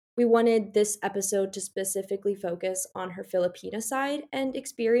race, we wanted this episode to specifically focus on her Filipina side and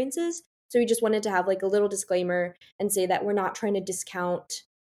experiences. So we just wanted to have like a little disclaimer and say that we're not trying to discount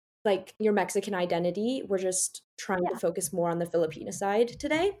like your Mexican identity. We're just trying to Yeah. focus more on the Filipino side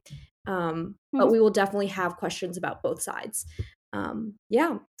today. But Mhm. we will definitely have questions about both sides.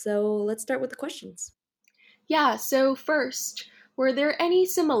 Yeah, so let's start with the questions. Yeah, so first, were there any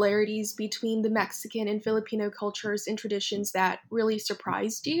similarities between the Mexican and Filipino cultures and traditions that really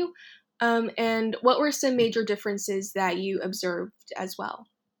surprised you? And what were some major differences that you observed as well?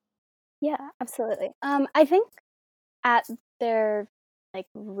 Yeah, absolutely. I think at their like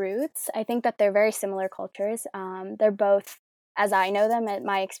roots, I think that they're very similar cultures. They're both, as I know them, at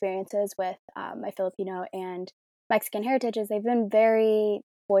my experiences with my Filipino and Mexican heritages, they've been very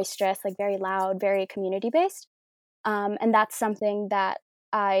boisterous, like very loud, very community based. And that's something that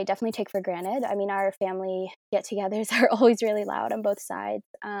I definitely take for granted. I mean, our family get togethers are always really loud on both sides.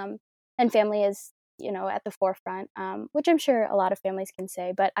 And family is, at the forefront, which I'm sure a lot of families can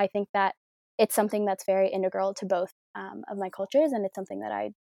say. But I think that it's something that's very integral to both of my cultures. And it's something that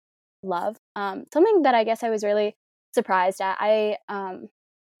I love. Something that I guess I was really surprised at. I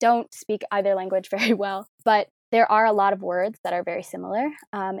don't speak either language very well, but there are a lot of words that are very similar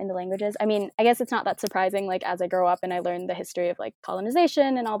in the languages. I mean, I guess it's not that surprising, like as I grow up and I learn the history of like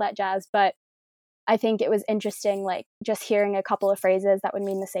colonization and all that jazz, but I think it was interesting, like just hearing a couple of phrases that would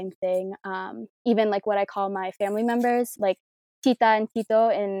mean the same thing. Even like what I call my family members, like tita and tito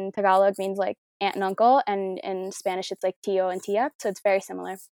in Tagalog means like aunt and uncle, and in Spanish it's like tío and tía, so it's very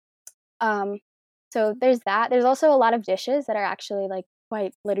similar. Um, so there's that. There's also a lot of dishes that are actually like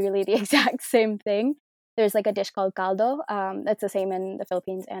quite literally the exact same thing. There's like a dish called caldo. That's the same in the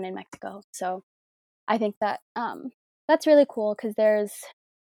Philippines and in Mexico. So I think that that's really cool because there's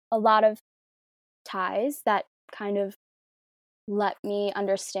a lot of ties that kind of let me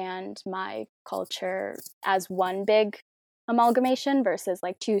understand my culture as one big amalgamation versus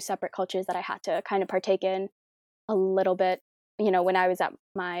like two separate cultures that I had to kind of partake in a little bit, when I was at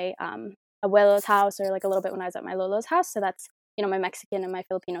my abuelo's house, or like a little bit when I was at my lolo's house. So that's, my Mexican and my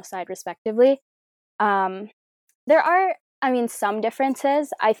Filipino side, respectively. Um, there are, I mean, some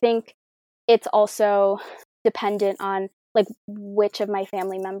differences. I think it's also dependent on like which of my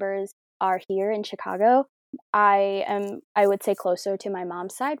family members are here in Chicago. I would say, closer to my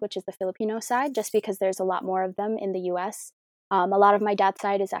mom's side, which is the Filipino side, just because there's a lot more of them in the US. A lot of my dad's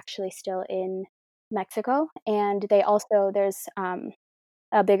side is actually still in Mexico, and there's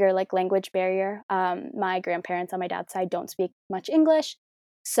a bigger like language barrier. My grandparents on my dad's side don't speak much English,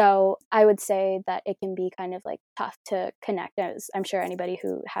 so I would say that it can be kind of like tough to connect, as I'm sure anybody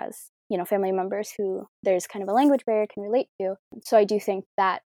who has, family members who there's kind of a language barrier can relate to. So I do think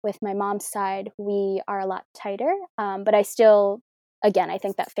that with my mom's side, we are a lot tighter. But I still, again, I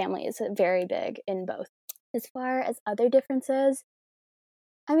think that family is very big in both. As far as other differences,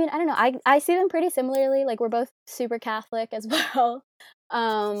 I mean, I don't know. I see them pretty similarly. Like we're both super Catholic as well.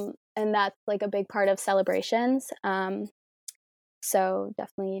 And that's like a big part of celebrations. So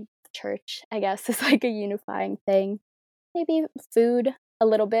definitely church, I guess, is like a unifying thing. Maybe food a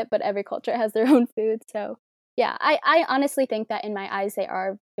little bit, but every culture has their own food. So yeah, I honestly think that in my eyes they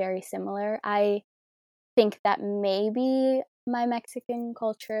are very similar. I think that maybe my Mexican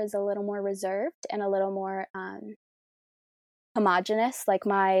culture is a little more reserved and a little more homogenous. Like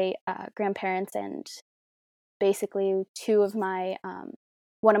my grandparents and basically two of my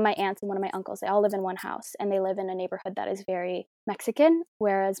one of my aunts and one of my uncles, they all live in one house and they live in a neighborhood that is very Mexican,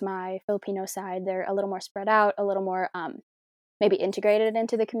 whereas my Filipino side, they're a little more spread out, a little more maybe integrated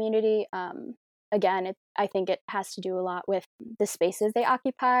into the community. Again, I think it has to do a lot with the spaces they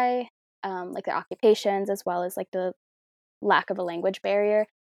occupy, like their occupations, as well as like the lack of a language barrier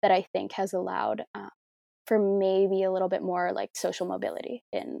that I think has allowed for maybe a little bit more like social mobility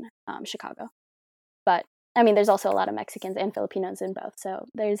in Chicago. But I mean, there's also a lot of Mexicans and Filipinos in both, so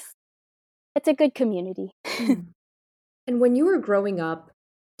it's a good community. Mm. And when you were growing up,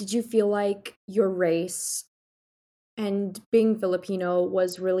 did you feel like your race and being Filipino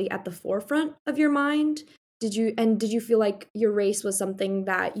was really at the forefront of your mind? Did you feel like your race was something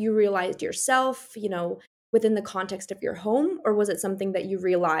that you realized yourself, within the context of your home, or was it something that you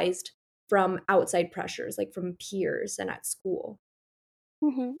realized from outside pressures, like from peers and at school?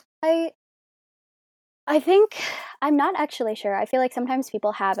 hmm I I think I'm not actually sure. I feel like sometimes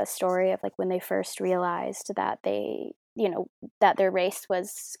people have a story of like when they first realized that that their race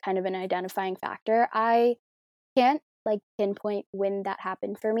was kind of an identifying factor. I can't like pinpoint when that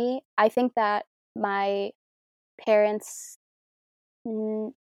happened for me. I think that my parents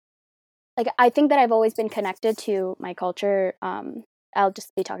mm, like I think that I've always been connected to my culture. I'll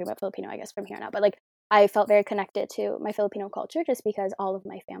just be talking about Filipino, I guess, from here on out. But like I felt very connected to my Filipino culture just because all of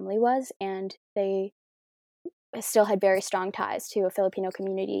my family was, and they still had very strong ties to a Filipino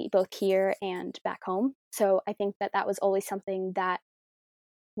community, both here and back home. So I think that was always something that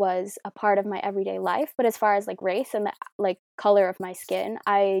was a part of my everyday life. But as far as like race and the like color of my skin,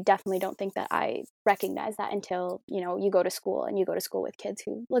 I definitely don't think that I recognize that until, you go to school and you go to school with kids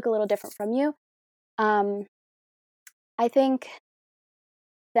who look a little different from you. Um, I think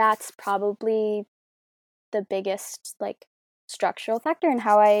that's probably the biggest like structural factor in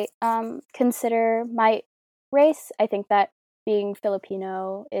how I consider my race. I think that being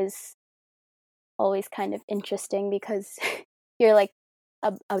Filipino is always kind of interesting because you're like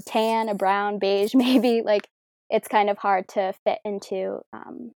a tan, a brown, beige, maybe. Like it's kind of hard to fit into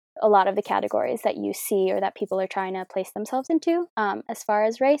a lot of the categories that you see or that people are trying to place themselves into as far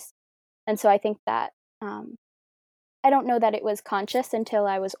as race. And so I think that I don't know that it was conscious until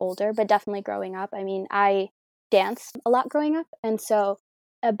I was older, but definitely growing up. I mean, I danced a lot growing up. And so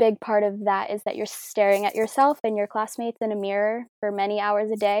a big part of that is that you're staring at yourself and your classmates in a mirror for many hours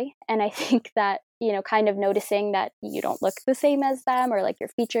a day. And I think that, kind of noticing that you don't look the same as them or like your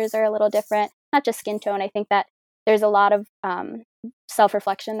features are a little different, not just skin tone. I think that there's a lot of self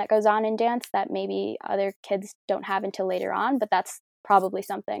reflection that goes on in dance that maybe other kids don't have until later on. But that's probably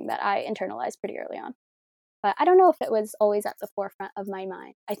something that I internalized pretty early on. But I don't know if it was always at the forefront of my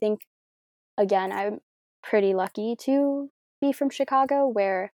mind. I think, again, I'm pretty lucky to be from Chicago,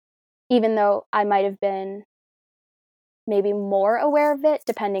 where even though I might have been maybe more aware of it,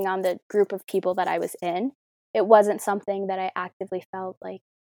 depending on the group of people that I was in, it wasn't something that I actively felt like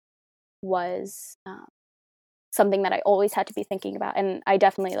was something that I always had to be thinking about. And I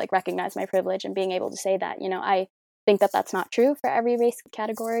definitely like recognize my privilege and being able to say that, I think that that's not true for every race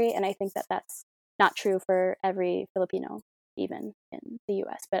category. And I think that that's not true for every Filipino, even in the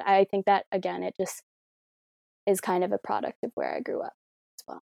US. But I think that, again, it just is kind of a product of where I grew up as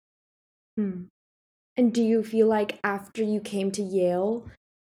well. Hmm. And do you feel like after you came to Yale,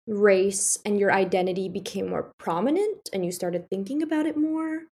 race and your identity became more prominent and you started thinking about it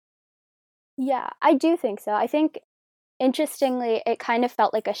more? Yeah, I do think so. I think, interestingly, it kind of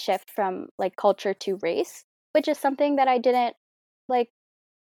felt like a shift from like culture to race, which is something that I didn't like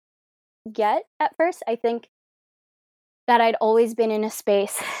get at first. I think that I'd always been in a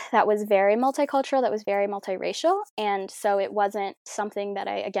space that was very multicultural, that was very multiracial. And so it wasn't something that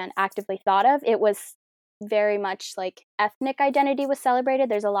I, again, actively thought of. It was very much like ethnic identity was celebrated.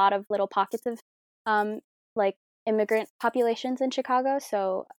 There's a lot of little pockets of like immigrant populations in Chicago.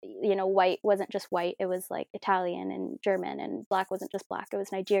 So, white wasn't just white, it was like Italian and German, and black wasn't just black, it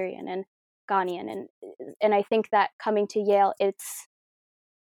was Nigerian and Ghanaian. And I think that coming to Yale, it's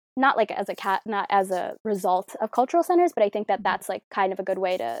not like not as a result of cultural centers, but I think that that's like kind of a good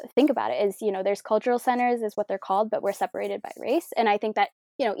way to think about it is, there's cultural centers is what they're called, but we're separated by race. And I think that,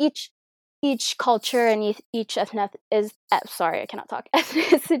 each culture and each ethnic is, sorry, I cannot talk,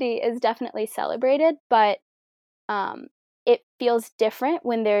 ethnicity is definitely celebrated, but it feels different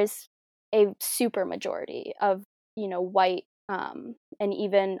when there's a super majority of, white, and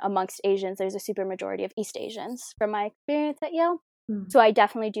even amongst Asians, there's a super majority of East Asians from my experience at Yale. So I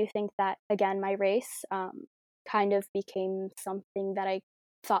definitely do think that, again, my race kind of became something that I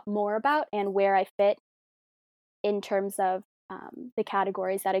thought more about and where I fit in terms of the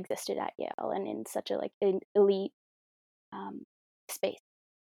categories that existed at Yale and in such a like an elite space.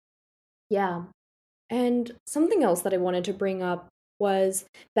 Yeah. And something else that I wanted to bring up was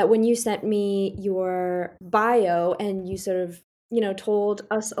that when you sent me your bio and you sort of, told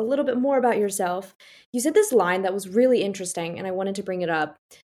us a little bit more about yourself, you said this line that was really interesting and I wanted to bring it up.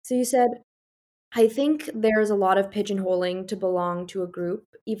 So you said, I think there's a lot of pigeonholing to belong to a group,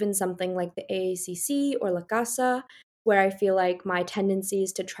 even something like the AACC or La Casa, where I feel like my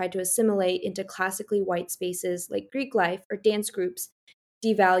tendencies to try to assimilate into classically white spaces like Greek life or dance groups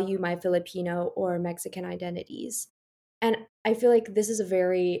devalue my Filipino or Mexican identities. And I feel like this is a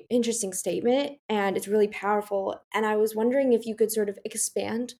very interesting statement and it's really powerful. And I was wondering if you could sort of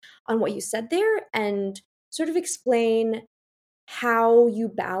expand on what you said there and sort of explain how you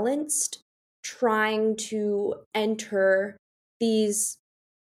balanced trying to enter these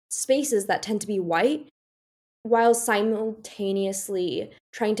spaces that tend to be white while simultaneously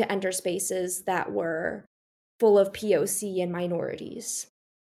trying to enter spaces that were full of POC and minorities.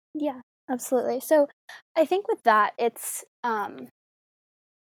 Yeah, absolutely. So I think with that, it's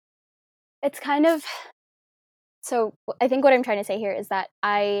kind of, so I think what I'm trying to say here is that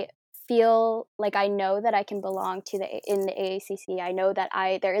I feel like I know that I can belong to in the AACC. I know that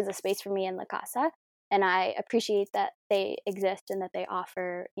there is a space for me in La Casa, and I appreciate that they exist and that they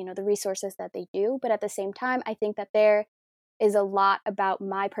offer, the resources that they do. But at the same time, I think that there is a lot about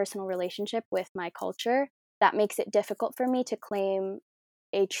my personal relationship with my culture that makes it difficult for me to claim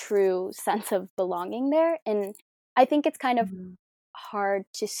a true sense of belonging there. And I think it's kind of hard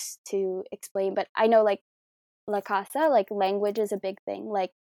to explain, but I know like La Casa, like language is a big thing.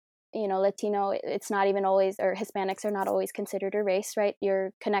 Like, you know, Latino, it's not even always, or Hispanics are not always considered a race, right?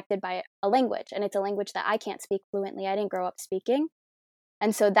 You're connected by a language, and it's a language that I can't speak fluently. I didn't grow up speaking.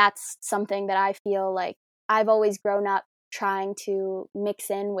 And so that's something that I feel like I've always grown up trying to mix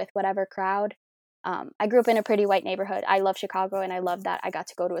in with whatever crowd. I grew up in a pretty white neighborhood. I love Chicago, and I love that I got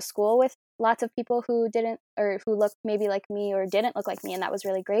to go to a school with lots of people who didn't, or who looked maybe like me or didn't look like me, and that was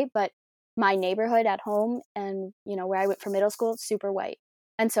really great. But my neighborhood at home and, you know, where I went for middle school, super white.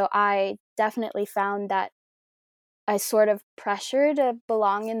 And so I definitely found that I sort of pressure to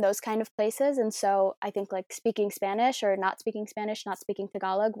belong in those kind of places. And so I think like speaking Spanish or not speaking Spanish, not speaking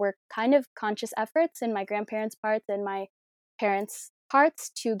Tagalog were kind of conscious efforts in my grandparents' parts and my parents' parts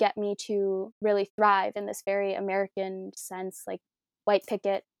to get me to really thrive in this very American sense, like white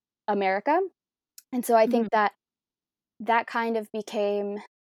picket America. And so I think that that kind of became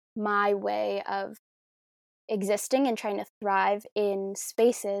my way of existing and trying to thrive in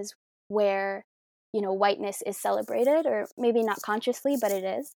spaces where, you know, whiteness is celebrated, or maybe not consciously, but it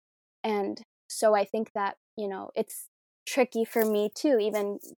is. And so I think that, you know, it's tricky for me too,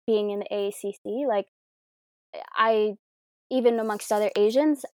 even being in the AACC. Like, I, even amongst other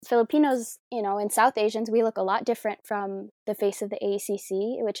Asians, Filipinos, you know, and South Asians, we look a lot different from the face of the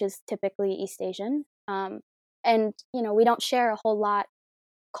AACC, which is typically East Asian. And, you know, we don't share a whole lot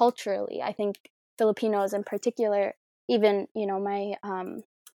culturally. I think Filipinos in particular, even, you know, my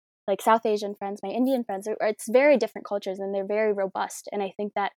like South Asian friends, my Indian friends, it's very different cultures and they're very robust. And I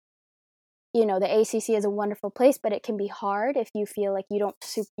think that, you know, the ACC is a wonderful place, but it can be hard if you feel like you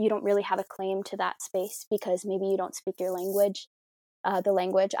don't really have a claim to that space because maybe you don't speak your language. The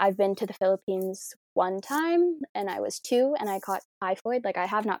language. I've been to the Philippines one time and I was 2 and I caught typhoid. Like, I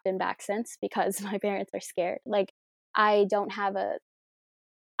have not been back since because my parents are scared. Like, I don't have a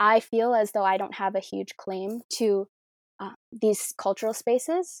I feel as though I don't have a huge claim to these cultural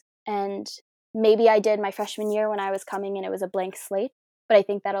spaces. And maybe I did my freshman year when I was coming and it was a blank slate. But I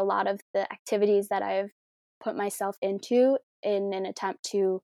think that a lot of the activities that I've put myself into in an attempt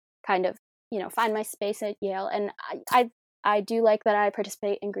to kind of, you know, find my space at Yale. And I do like that I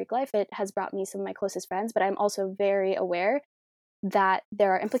participate in Greek life. It has brought me some of my closest friends, but I'm also very aware that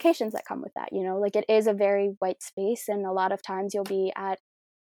there are implications that come with that. You know, like, it is a very white space, and a lot of times you'll be at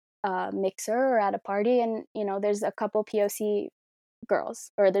a mixer or at a party and, you know, there's a couple POC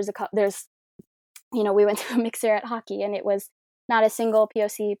girls, or there's, you know, we went to a mixer at hockey and it was not a single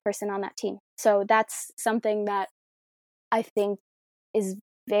POC person on that team. So that's something that I think is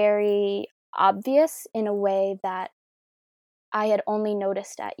very obvious in a way that I had only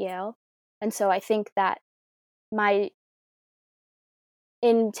noticed at Yale. And so I think that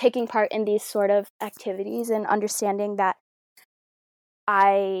in taking part in these sort of activities and understanding that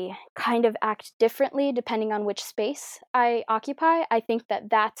I kind of act differently depending on which space I occupy, I think that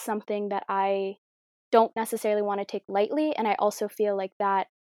that's something that I don't necessarily want to take lightly. And I also feel like that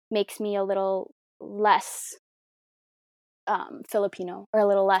makes me a little less Filipino, or a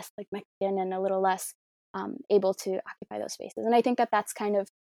little less like Mexican, and a little less able to occupy those spaces. And I think that that's kind of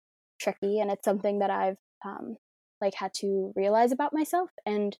tricky, and it's something that I've like had to realize about myself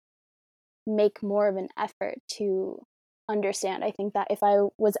and make more of an effort to understand. I think that if I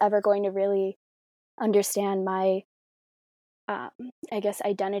was ever going to really understand my I guess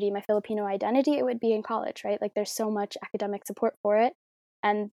identity, my Filipino identity, it would be in college, right? Like, there's so much academic support for it.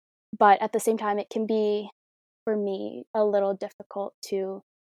 And but at the same time it can be, for me, a little difficult to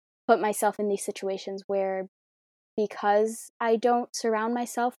put myself in these situations where, because I don't surround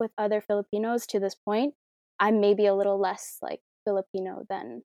myself with other Filipinos to this point, I'm maybe a little less like Filipino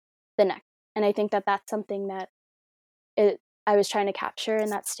than the next. And I think that that's something that I was trying to capture in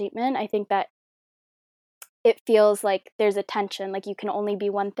that statement. I think that it feels like there's a tension, like you can only be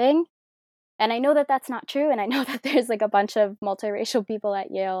one thing. And I know that that's not true. And I know that there's like a bunch of multiracial people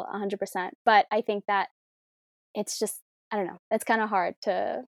at Yale, 100%. But I think that it's just, I don't know, it's kind of hard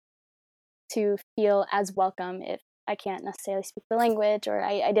to feel as welcome if I can't necessarily speak the language, or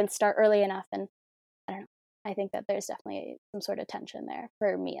I didn't start early enough. And I don't know. I think that there's definitely some sort of tension there,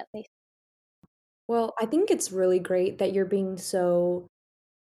 for me at least. Well, I think it's really great that you're being so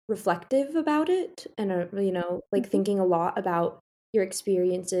reflective about it and, you know, like thinking a lot about your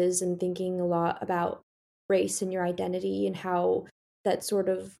experiences and thinking a lot about race and your identity and how that sort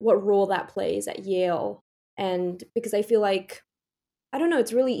of what role that plays at Yale. And because I feel like, I don't know,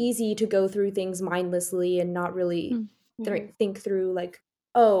 it's really easy to go through things mindlessly and not really think through, like,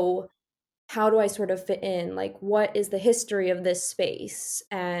 oh, how do I sort of fit in? Like, what is the history of this space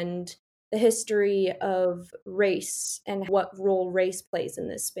and the history of race and what role race plays in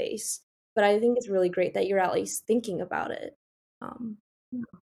this space? But I think it's really great that you're at least thinking about it. Um, yeah.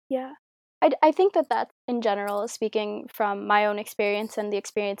 Yeah. I think that that's, in general, speaking from my own experience and the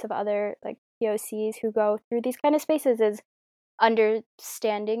experience of other, like, POCs who go through these kind of spaces, is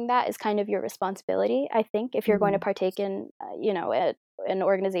understanding that is kind of your responsibility, I think, if you're going to Mhm. partake in, an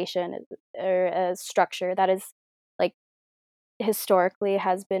organization or a structure that is, like, historically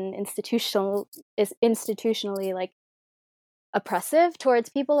has been institutionally, like, oppressive towards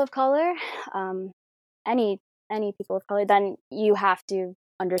people of color, um, any people of color, then you have to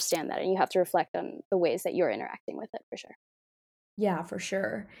understand that and you have to reflect on the ways that you're interacting with it, for sure. Yeah, for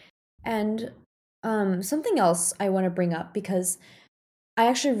sure. And something else I want to bring up because I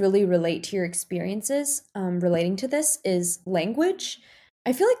actually really relate to your experiences relating to this is language.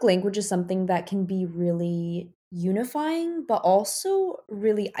 I feel like language is something that can be really unifying, but also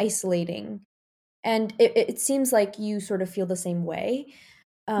really isolating. And it seems like you sort of feel the same way.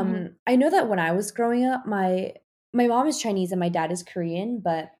 Hmm. I know that when I was growing up, my mom is Chinese and my dad is Korean,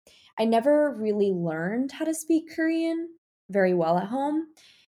 but I never really learned how to speak Korean very well at home.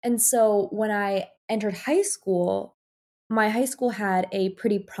 And so when I entered high school, my high school had a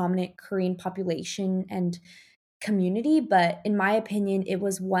pretty prominent Korean population and community, but in my opinion, it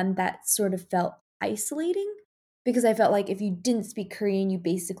was one that sort of felt isolating because I felt like if you didn't speak Korean, you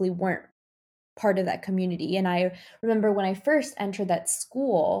basically weren't part of that community. And I remember when I first entered that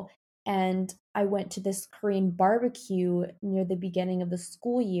school and I went to this Korean barbecue near the beginning of the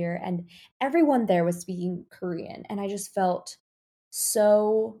school year, and everyone there was speaking Korean. And I just felt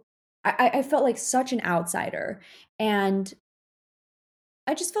so, I felt like such an outsider. And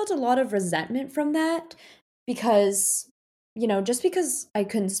I just felt a lot of resentment from that because, just because I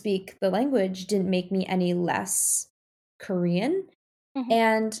couldn't speak the language didn't make me any less Korean. Hmm.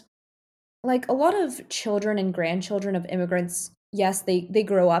 And like a lot of children and grandchildren of immigrants, yes, they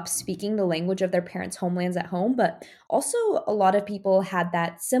grow up speaking the language of their parents' homelands at home, but also a lot of people had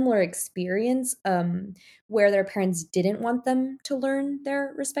that similar experience where their parents didn't want them to learn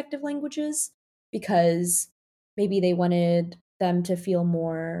their respective languages because maybe they wanted them to feel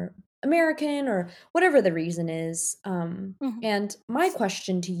more American or whatever the reason is. Hmm. And my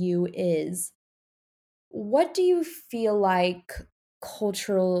question to you is, what do you feel like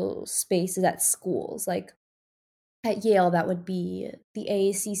cultural spaces at schools? Like at Yale, that would be the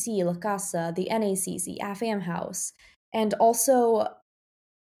AACC, La Casa, the NACC, AFAM House, and also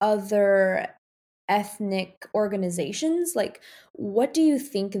other ethnic organizations. Like, what do you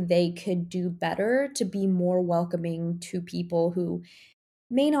think they could do better to be more welcoming to people who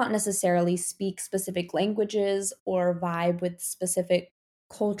may not necessarily speak specific languages or vibe with specific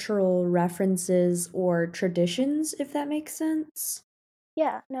cultural references or traditions, if that makes sense?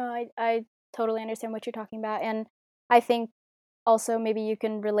 Yeah, no, I totally understand what you're talking about. And I think also maybe you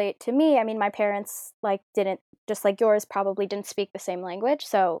can relate to me. I mean, my parents, like, didn't, just like yours, probably didn't speak the same language.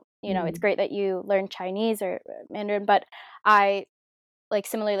 So, it's Mm. great that you learned Chinese or Mandarin, but I, like,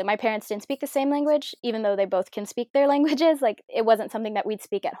 similarly, my parents didn't speak the same language, even though they both can speak their languages. Like, it wasn't something that we'd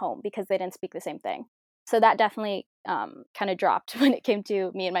speak at home because they didn't speak the same thing. So that definitely kind of dropped when it came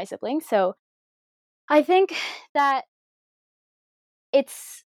to me and my siblings. So I think that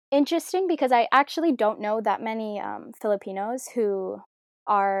it's interesting because I actually don't know that many Filipinos who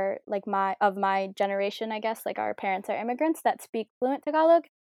are, like, my generation, I guess, like our parents are immigrants that speak fluent Tagalog,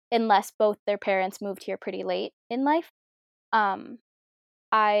 unless both their parents moved here pretty late in life. Um,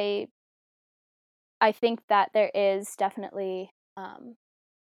 I I think that there is definitely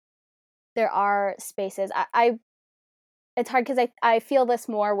there are spaces. It's hard because I feel this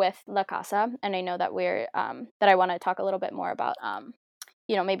more with La Casa, and I know that that I want to talk a little bit more about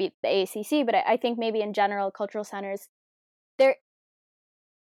maybe the AACC, but I think maybe in general cultural centers there.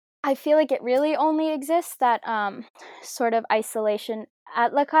 I feel like it really only exists, that sort of isolation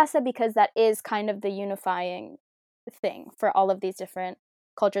at La Casa, because that is kind of the unifying thing for all of these different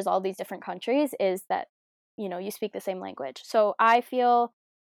cultures, all these different countries, is that you speak the same language. So I feel,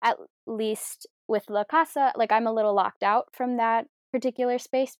 at least with La Casa, like I'm a little locked out from that particular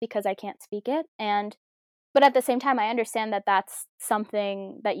space because I can't speak it. And but at the same time, I understand that that's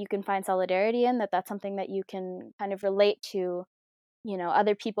something that you can find solidarity in, that that's something that you can kind of relate to,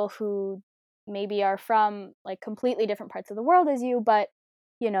 other people who maybe are from, like, completely different parts of the world as you, but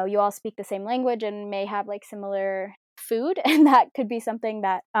you all speak the same language and may have, like, similar food, and that could be something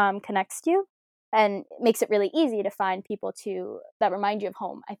that connects you and makes it really easy to find people to that remind you of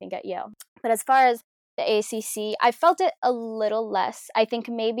home, I think, at Yale. But as far as the ACC, I felt it a little less. I think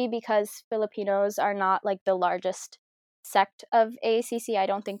maybe because Filipinos are not like the largest sect of AACC. I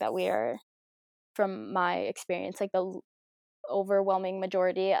don't think that we are, from my experience, like the overwhelming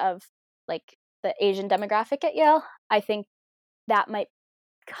majority of like the Asian demographic at Yale. I think that might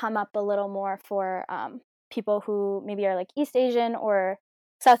come up a little more for people who maybe are like East Asian or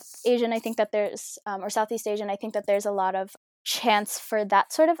South Asian. I think that there's, or Southeast Asian, I think that there's a lot of chance for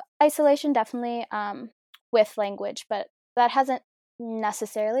that sort of isolation, definitely with language, but that hasn't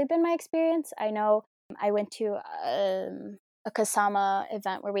necessarily been my experience. I know I went to a Kasama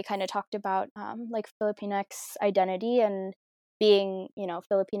event where we kind of talked about like Filipinx identity and being,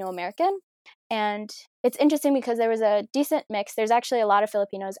 Filipino American. And it's interesting because there was a decent mix. There's actually a lot of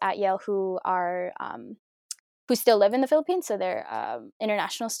Filipinos at Yale who are who still live in the Philippines, so they're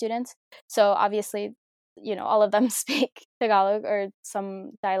international students. So obviously, all of them speak Tagalog or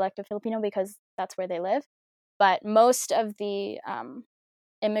some dialect of Filipino because that's where they live. But most of the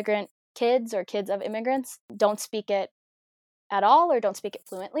immigrant kids or kids of immigrants don't speak it at all or don't speak it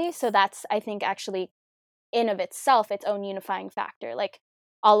fluently. So that's, I think, actually in of itself its own unifying factor. Like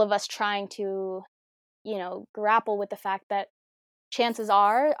all of us trying to, grapple with the fact that chances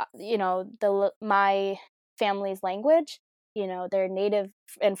are, my family's language, their native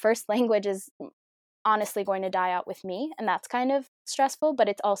and first language is honestly going to die out with me, and that's kind of stressful. But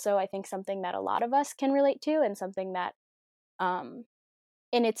it's also, I think, something that a lot of us can relate to, and something that,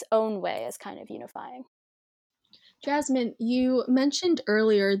 in its own way, is kind of unifying. Jasmine, you mentioned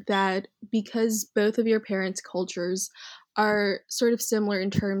earlier that because both of your parents' cultures are sort of similar in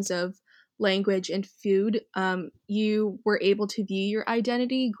terms of language and food, you were able to view your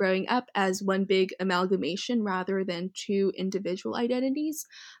identity growing up as one big amalgamation rather than two individual identities.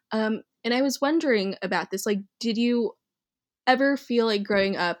 And I was wondering about this. Like, did you ever feel like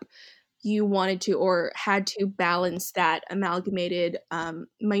growing up you wanted to or had to balance that amalgamated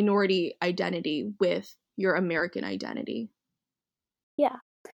minority identity with your American identity? Yeah.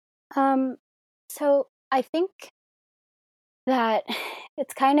 So I think that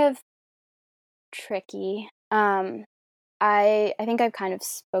it's kind of tricky. I think I've kind of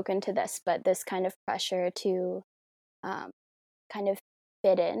spoken to this, but this kind of pressure to kind of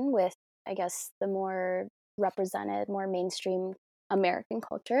fit in with, I guess, the more represented, more mainstream American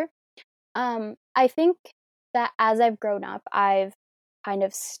culture. I think that as I've grown up, I've kind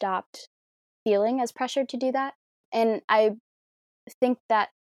of stopped feeling as pressured to do that. And I think that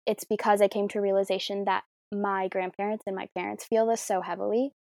it's because I came to a realization that my grandparents and my parents feel this so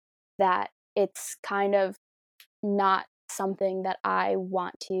heavily that it's kind of not something that I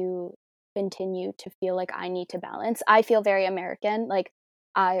want to continue to feel like I need to balance. I feel very American. Like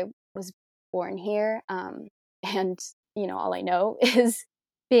I was born here, and all I know is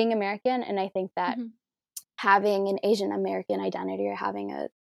being American. And I think that Mhm. having an Asian American identity or having a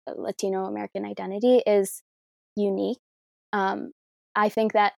Latino American identity is unique. Um, I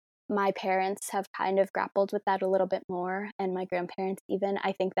think that my parents have kind of grappled with that a little bit more, and my grandparents even.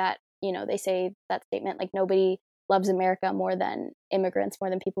 I think that, they say that statement like nobody loves America more than immigrants, more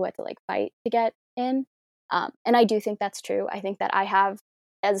than people who had to like fight to get in. And I do think that's true. I think that I have,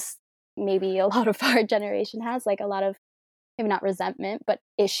 as maybe a lot of our generation has, like a lot of maybe not resentment, but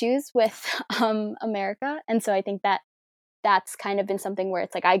issues with America. And so I think that that's kind of been something where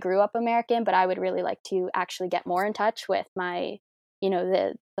it's like I grew up American, but I would really like to actually get more in touch with my,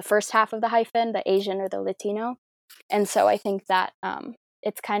 the first half of the hyphen, the Asian or the Latino. And so I think that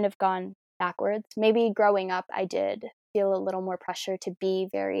it's kind of gone backwards. Maybe growing up, I did feel a little more pressure to be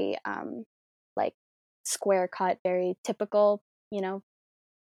very like square cut, very typical,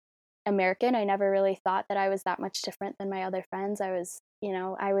 American. I never really thought that I was that much different than my other friends. I was,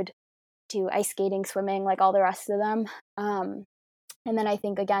 I would do ice skating, swimming, like all the rest of them. And then I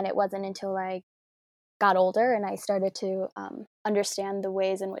think, again, it wasn't until I got older and I started to understand the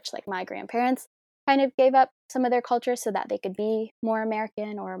ways in which, like, my grandparents kind of gave up some of their culture so that they could be more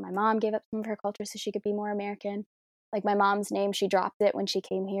American, or my mom gave up some of her culture so she could be more American. Like, my mom's name, she dropped it when she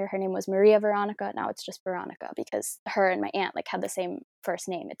came here. Her name was Maria Veronica. Now it's just Veronica because her and my aunt, like, had the same first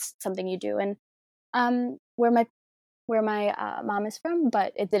name. It's something you do. And where my mom is from,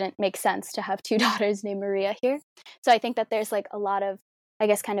 but it didn't make sense to have two daughters named Maria here. So I think that there's like a lot of, I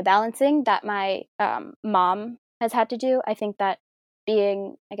guess, kind of balancing that my mom has had to do. I think that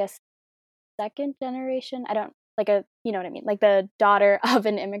being, I guess, second generation, I don't like you know what I mean, like the daughter of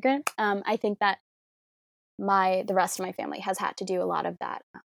an immigrant. I think that the rest of my family has had to do a lot of that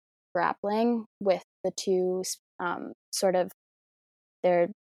grappling with the two sort of their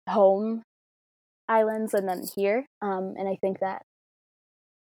home islands and then here. And I think that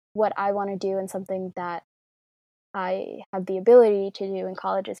what I want to do, and something that I have the ability to do in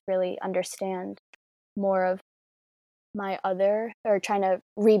college is really understand more of my other, or trying to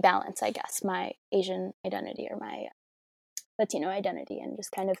rebalance, I guess, my Asian identity or my Latino identity, and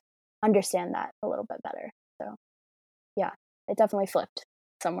just kind of understand that a little bit better. So, yeah, it definitely flipped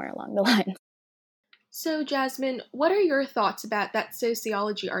somewhere along the line. So, Jasmine, what are your thoughts about that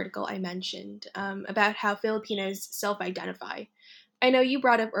sociology article I mentioned about how Filipinos self identify? I know you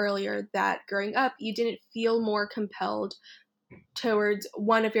brought up earlier that growing up, you didn't feel more compelled towards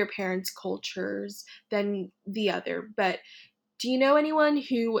one of your parents' cultures than the other, but do you know anyone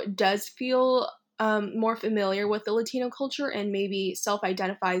who does feel more familiar with the Latino culture and maybe self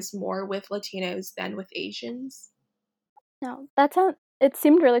identifies more with Latinos than with Asians? No, it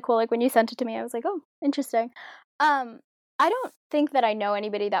seemed really cool. Like when you sent it to me, I was like, oh, interesting. Um, I don't think that I know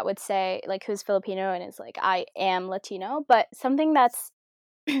anybody that would say like who's Filipino and is like, I am Latino, but something that's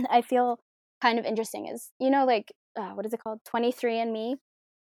I feel kind of interesting is, like, what is it called? 23andMe.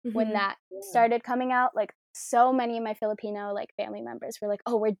 When Mhm. that started coming out, like so many of my Filipino like family members were like,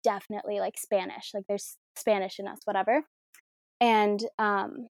 oh, we're definitely like Spanish. Like there's Spanish in us, whatever. And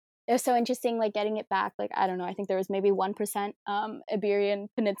it was so interesting, like getting it back. Like I don't know, I think there was maybe 1% Iberian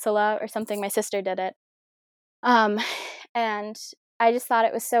Peninsula or something. My sister did it, um, and I just thought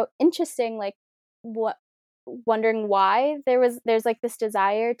it was so interesting. Like what, wondering why there's like this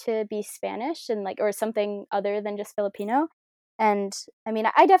desire to be Spanish and like or something other than just Filipino. And I mean,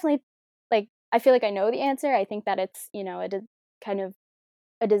 I definitely like. I feel like I know the answer. I think that it's kind of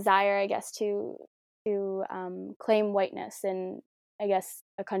a desire, I guess, to claim whiteness in, I guess,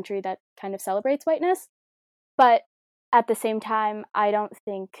 a country that kind of celebrates whiteness. But at the same time, I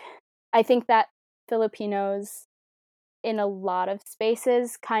think that Filipinos in a lot of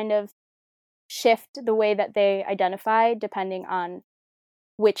spaces kind of shift the way that they identify depending on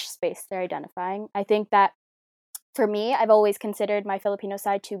which space they're identifying. I think that for me, I've always considered my Filipino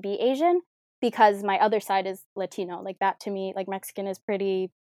side to be Asian because my other side is Latino. Like that to me, like Mexican is pretty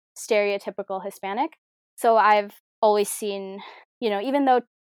stereotypical Hispanic. So I've always seen, even though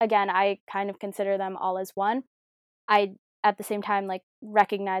again, I kind of consider them all as one, I at the same time like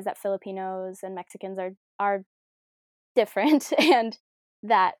recognize that Filipinos and Mexicans are different and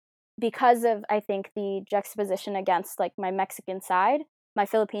that because of I think the juxtaposition against like my Mexican side, my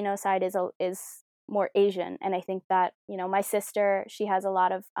Filipino side is more Asian. And I think that, my sister, she has a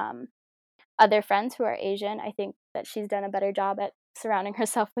lot of other friends who are Asian. I think that she's done a better job at surrounding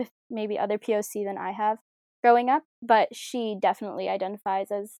herself with maybe other POC than I have growing up, but she definitely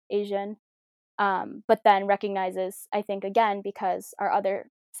identifies as Asian. But then recognizes, I think, again, because our other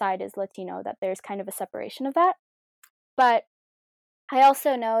side is Latino, that there's kind of a separation of that. But I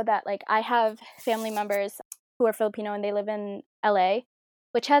also know that like I have family members who are Filipino and they live in LA,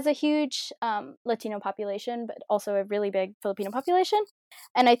 which has a huge Latino population, but also a really big Filipino population.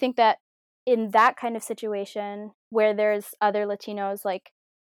 And I think that in that kind of situation where there's other Latinos like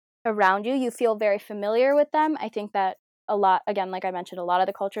around you, you feel very familiar with them. I think that a lot, again, like I mentioned, a lot of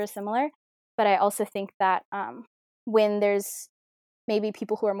the culture is similar. But I also think that when there's maybe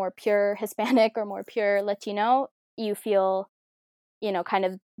people who are more pure Hispanic or more pure Latino, you feel kind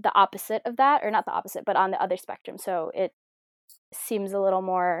of the opposite of that, or not the opposite, but on the other spectrum. So it seems a little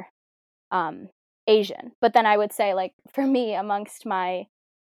more Asian. But then I would say, like, for me, amongst my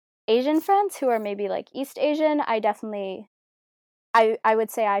Asian friends who are maybe like East Asian, I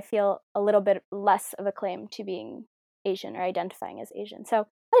would say I feel a little bit less of a claim to being Asian or identifying as Asian. So I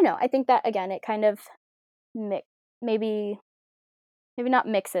don't know. I think that again, it kind of maybe not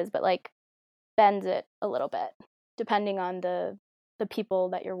mixes, but like bends it a little bit depending on the people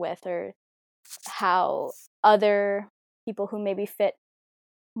that you're with, or how other people who maybe fit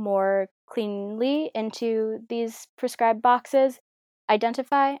more cleanly into these prescribed boxes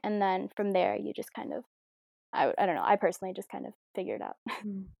identify, and then from there you just kind of I don't know, I personally just kind of figured out.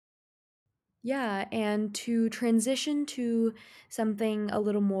 Mm. Yeah, and to transition to something a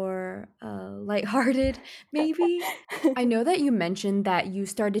little more lighthearted, maybe. I know that you mentioned that you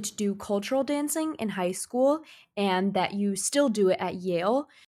started to do cultural dancing in high school and that you still do it at Yale.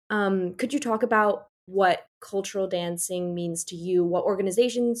 Could you talk about what cultural dancing means to you, what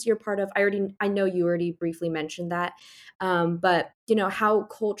organizations you're part of? I know you already briefly mentioned that, but how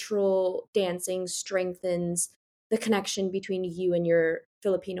cultural dancing strengthens the connection between you and your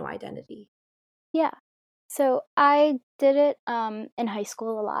Filipino identity. Yeah. So I did it in high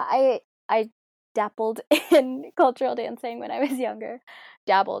school a lot. I dabbled in cultural dancing when I was younger.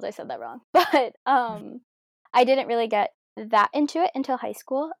 Dabbled, I said that wrong. But I didn't really get that into it until high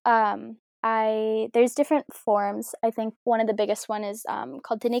school. there's different forms. I think one of the biggest one is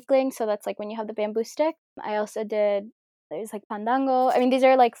called tinikling, so that's like when you have the bamboo stick. I also did there's like pandango. I mean, these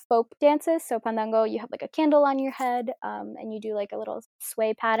are like folk dances. So pandango, you have like a candle on your head, and you do like a little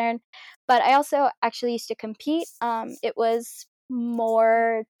sway pattern. But I also actually used to compete. It was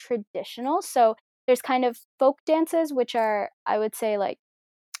more traditional. So there's kind of folk dances, which are, I would say, like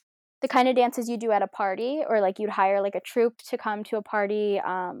the kind of dances you do at a party, or like you'd hire like a troupe to come to a party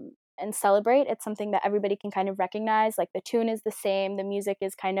and celebrate. It's something that everybody can kind of recognize. Like the tune is the same, the music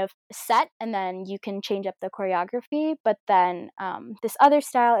is kind of set, and then you can change up the choreography. But then this other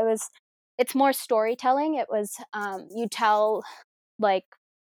style, it's more storytelling. It was you tell like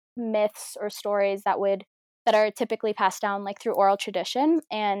myths or stories that are typically passed down like through oral tradition.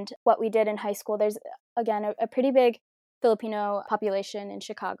 And what we did in high school, there's again a pretty big Filipino population in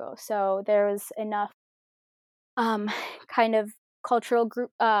Chicago, so there was enough kind of cultural group,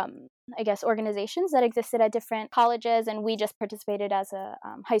 I guess, organizations that existed at different colleges, and we just participated as a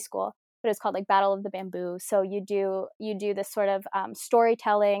high school. But it's called like Battle of the Bamboo. So you do this sort of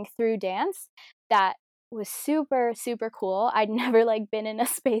storytelling through dance that was super super cool. I'd never like been in a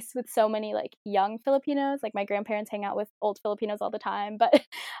space with so many like young Filipinos. Like my grandparents hang out with old Filipinos all the time, but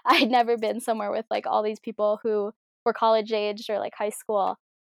I'd never been somewhere with like all these people who were college aged or like high school.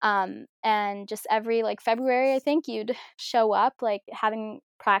 And just every like February, I think you'd show up like having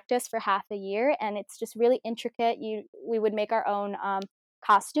practice for half a year, and it's just really intricate. We would make our own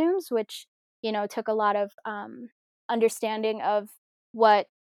costumes, which took a lot of understanding of what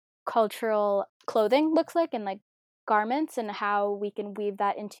cultural clothing looks like, and like garments, and how we can weave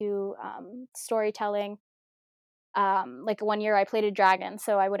that into storytelling. Like one year I played a dragon,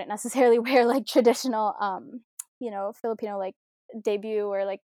 so I wouldn't necessarily wear like traditional Filipino like debut, or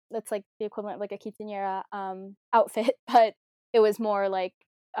like that's like the equivalent of like a quinceañera outfit, but it was more like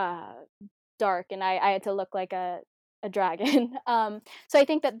uh dark, and I had to look like a dragon. So I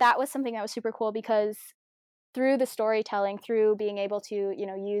think that was something that was super cool, because through the storytelling, through being able to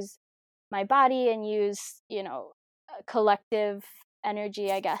use my body and use a collective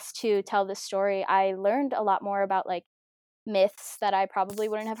energy, I guess, to tell the story, I learned a lot more about like myths that I probably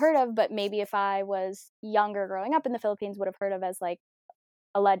wouldn't have heard of, but maybe if I was younger growing up in the Philippines would have heard of as like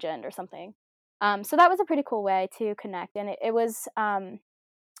a legend or something. So that was a pretty cool way to connect, and it was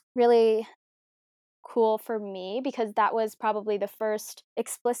really cool for me, because that was probably the first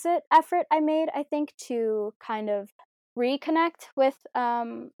explicit effort I made, I think, to kind of reconnect with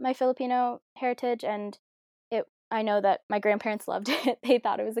my Filipino heritage. And I know that my grandparents loved it. They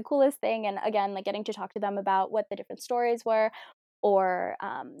thought it was the coolest thing, and again, like getting to talk to them about what the different stories were. Or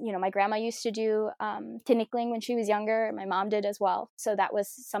my grandma used to do tinikling when she was younger. My mom did as well. So that was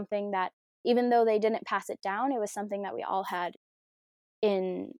something that, even though they didn't pass it down, it was something that we all had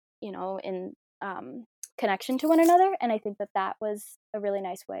in in connection to one another. And I think that was a really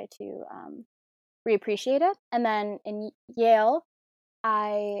nice way to reappreciate it. And then in Yale,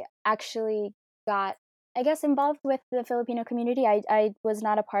 I actually got, I guess, involved with the Filipino community. I was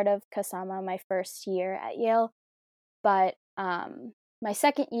not a part of Kasama my first year at Yale, but my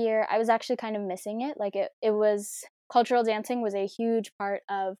second year, I was actually kind of missing it. Like it was, cultural dancing was a huge part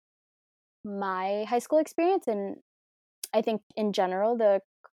of my high school experience. And I think in general, the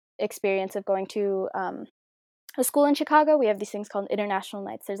experience of going to a school in Chicago, we have these things called international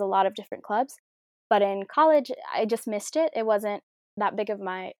nights. There's a lot of different clubs. But in college, I just missed it. It wasn't that big of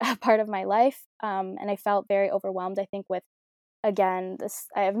my part of my life. And I felt very overwhelmed, I think, with, again, this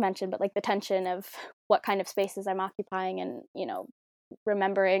I have mentioned, but like the tension of what kind of spaces I'm occupying, and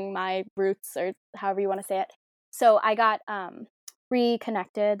remembering my roots, or however you want to say it. So I got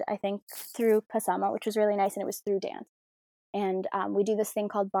reconnected, I think, through Kasama, which was really nice, and it was through dance. And we do this thing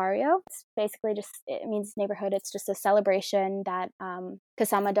called Barrio. It's basically it means neighborhood. It's just a celebration that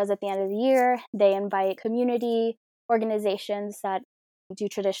Kasama does at the end of the year. They invite community organizations that do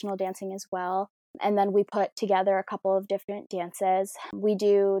traditional dancing as well. And then we put together a couple of different dances. We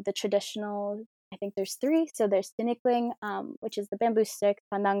do the traditional, I think there's three. So there's tinikling, which is the bamboo stick,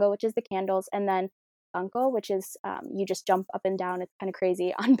 pandango, which is the candles, and then bangko, which is you just jump up and down. It's kind of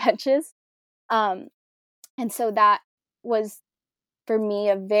crazy on benches. And so that was, for me,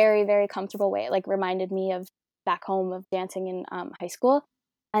 a very, very comfortable way. It like reminded me of back home, of dancing in high school.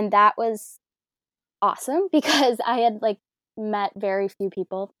 And that was awesome, because I had like met very few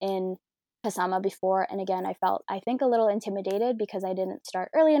people in Kasama before. And again, I felt, I think, a little intimidated because I didn't start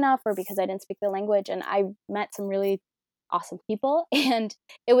early enough, or because I didn't speak the language. And I met some really awesome people, and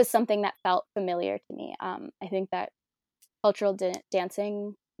it was something that felt familiar to me. I think that cultural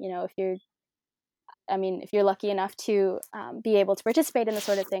dancing, if you're I mean, if you're lucky enough to be able to participate in this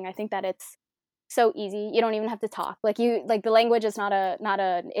sort of thing, I think that it's so easy. You don't even have to talk. Like the language is not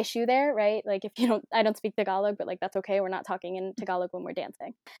an issue there, right? Like if you don't, I don't speak Tagalog, but like that's okay. We're not talking in Tagalog when we're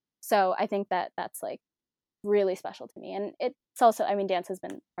dancing. So I think that that's like really special to me, and it's also, I mean, dance has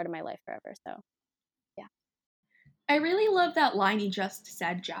been part of my life forever. So yeah. I really love that line you just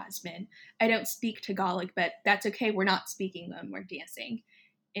said, Jasmine. I don't speak Tagalog, but that's okay. We're not speaking them, we're dancing.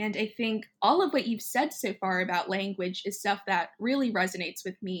 And I think all of what you've said so far about language is stuff that really resonates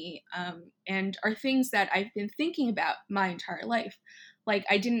with me, and are things that I've been thinking about my entire life. Like,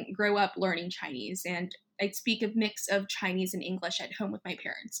 I didn't grow up learning Chinese, and I'd speak a mix of Chinese and English at home with my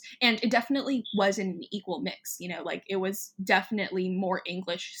parents. And it definitely wasn't an equal mix, like it was definitely more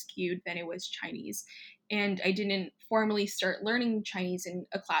English skewed than it was Chinese. And I didn't formally start learning Chinese in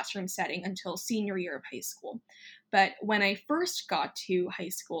a classroom setting until senior year of high school. But when I first got to high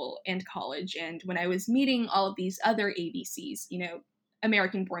school and college, and when I was meeting all of these other ABCs,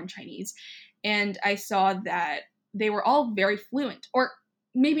 American born Chinese, and I saw that they were all very fluent, or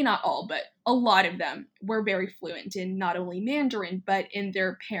maybe not all, but a lot of them were very fluent in not only Mandarin, but in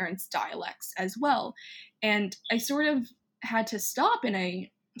their parents' dialects as well. And I sort of had to stop, and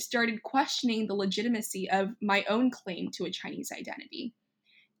I started questioning the legitimacy of my own claim to a Chinese identity.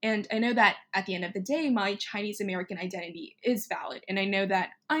 And I know that at the end of the day, my Chinese American identity is valid. And I know that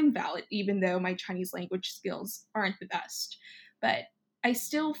I'm valid, even though my Chinese language skills aren't the best. But I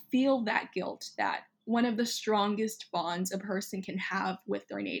still feel that guilt that one of the strongest bonds a person can have with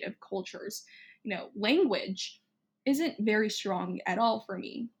their native cultures, language, isn't very strong at all for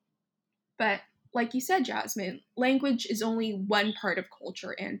me. But like you said, Jasmine, language is only one part of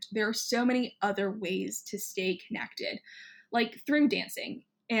culture, and there are so many other ways to stay connected, like through dancing.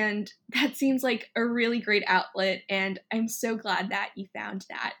 And that seems like a really great outlet, and I'm so glad that you found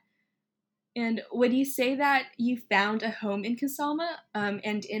that. And would you say that you found a home in Kasama,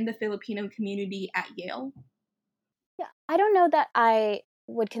 and in the Filipino community at Yale? Yeah, I don't know that I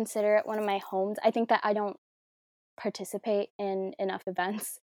would consider it one of my homes. I think that I don't participate in enough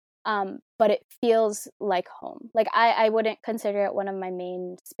events, but it feels like home. Like I wouldn't consider it one of my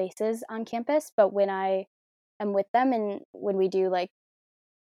main spaces on campus, but when I am with them and when we do like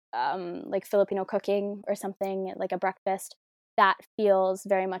Filipino cooking or something, like a breakfast, that feels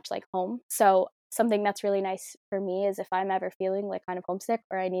very much like home. So something that's really nice for me is if I'm ever feeling like kind of homesick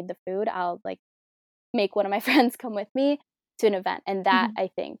or I need the food, I'll like make one of my friends come with me to an event, and that I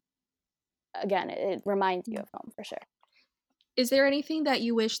think again it reminds you of home for sure. Is there anything that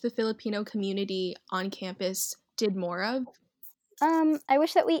you wish the Filipino community on campus did more of? I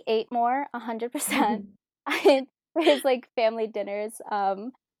wish that we ate more, 100%. I There's like family dinners,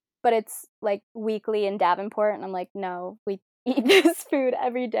 but it's like weekly in Davenport, and I'm like, no, we eat this food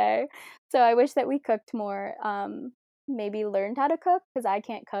every day. So I wish that we cooked more. Maybe learned how to cook because I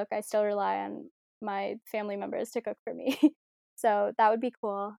can't cook. I still rely on my family members to cook for me. So that would be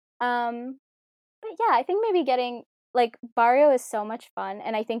cool. But yeah, I think maybe getting like barrio is so much fun,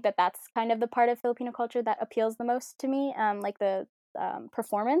 and I think that that's kind of the part of Filipino culture that appeals the most to me, like the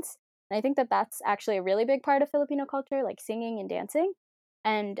performance. And I think that that's actually a really big part of Filipino culture, like singing and dancing.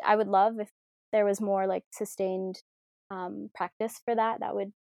 And I would love if there was more like sustained practice for that. That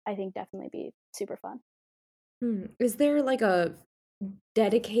would, I think, definitely be super fun. Is there like a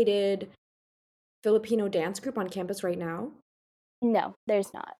dedicated Filipino dance group on campus right now? No,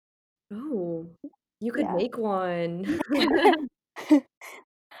 there's not. Oh, you could Yeah. make one.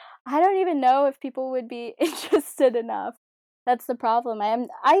 I don't even know if people would be interested enough. That's the problem.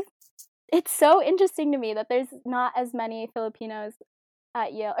 I It's so interesting to me that there's not as many Filipinos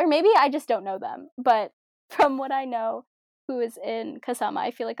at Yale. Or maybe I just don't know them. But from what I know who is in Kasama,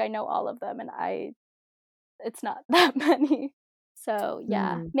 I feel like I know all of them, and it's not that many. So,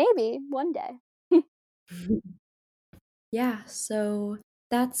 yeah, Mm. maybe one day. Yeah, so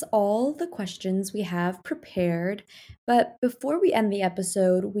that's all the questions we have prepared. But before we end the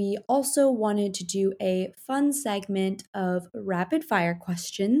episode, we also wanted to do a fun segment of rapid fire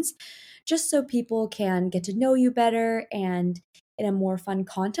questions, just so people can get to know you better and in a more fun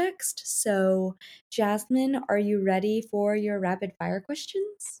context. So, Jasmine, are you ready for your rapid fire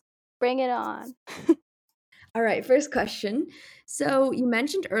questions? Bring it on. All right, first question. So, you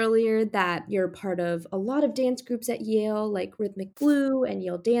mentioned earlier that you're part of a lot of dance groups at Yale, like Rhythmic Blue and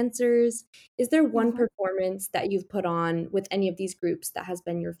Yale Dancers. Is there one Mhm. performance that you've put on with any of these groups that has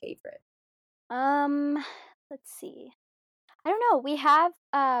been your favorite? Um, let's see. I don't know. We have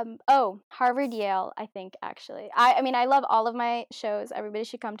Harvard Yale, I think actually. I mean I love all of my shows. Everybody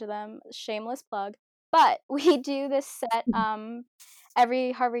should come to them. Shameless plug. But we do this set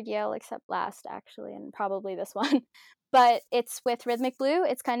every Harvard Yale except last, actually, and probably this one. But it's with Rhythmic Blue.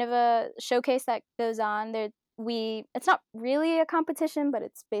 It's kind of a showcase that goes on. It's not really a competition, but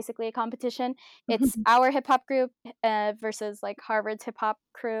it's basically a competition. It's our hip hop group versus like Harvard's hip hop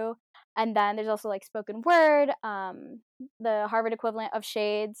crew, and then there's also like spoken word, the Harvard equivalent of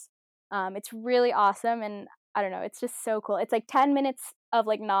Shades. It's really awesome, and I don't know, it's just so cool. It's like 10 minutes of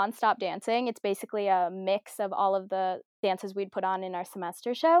like nonstop dancing. It's basically a mix of all of the dances we'd put on in our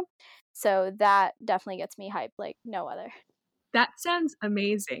semester show. So that definitely gets me hyped like no other. That sounds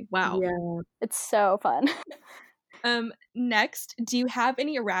amazing. Wow. Yeah. It's so fun. Next, do you have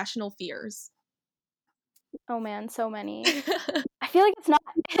any irrational fears? Oh man, so many. I feel like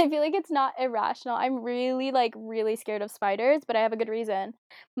it's not irrational. I'm really scared of spiders, but I have a good reason.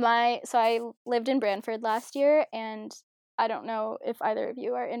 So I lived in Brantford last year, and I don't know if either of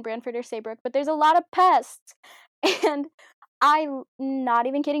you are in Brantford or Saybrook, but there's a lot of pests. And I'm not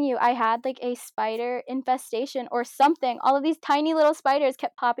even kidding you. I had like a spider infestation or something. All of these tiny little spiders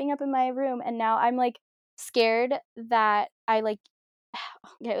kept popping up in my room, and now I'm like scared that I like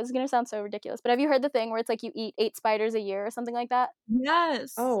okay, this is gonna sound so ridiculous, but have you heard the thing where it's like you eat 8 spiders a year or something like that?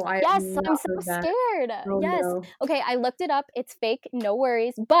 Yes. Oh, I have Yes, not I'm so heard that. scared. Oh, Yes. no. Okay, I looked it up. It's fake, no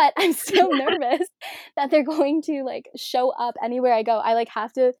worries, but I'm still nervous that they're going to like show up anywhere I go. I like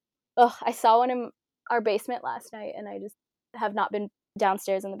have to I saw one in our basement last night, and I just have not been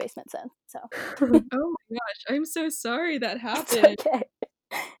downstairs in the basement since. So, Oh my gosh, I'm so sorry that it's happened. okay.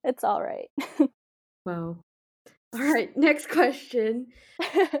 It's all right. Wow. All right, next question.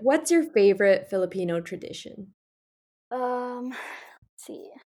 What's your favorite Filipino tradition? Let's see.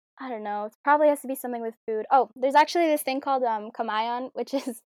 I don't know. It probably has to be something with food. Oh, there's actually this thing called kamayan, which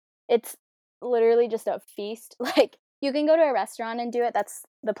is it's literally just a feast. Like you can go to a restaurant and do it. That's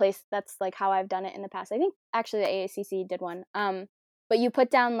the place. That's like how I've done it in the past. I think actually the AACC did one. But you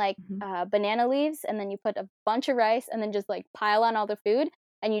put down like banana leaves, and then you put a bunch of rice, and then just like pile on all the food,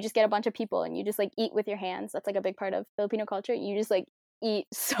 and you just get a bunch of people, and you just like eat with your hands. That's like a big part of Filipino culture. You just like eat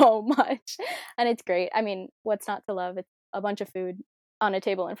so much, and it's great. I mean, what's not to love? It's a bunch of food on a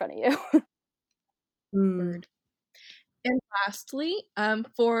table in front of you. Mm. And lastly,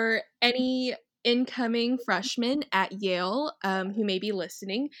 for any incoming freshmen at Yale who may be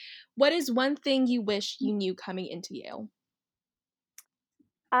listening, what is one thing you wish you knew coming into Yale?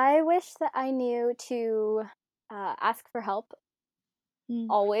 I wish that I knew to ask for help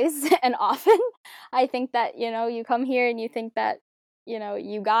always and often. I think that, you come here and you think that,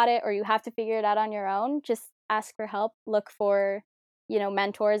 you got it or you have to figure it out on your own. Just ask for help, look for,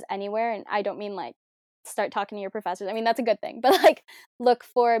 mentors anywhere. And I don't mean like start talking to your professors. I mean, that's a good thing, but like look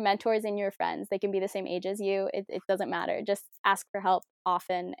for mentors in your friends. They can be the same age as you. It doesn't matter. Just ask for help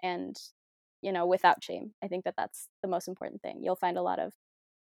often and, without shame. I think that that's the most important thing. You'll find a lot of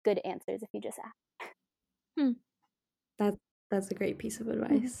good answers if you just ask. That's a great piece of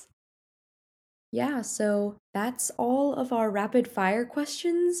advice. Yeah, so that's all of our rapid fire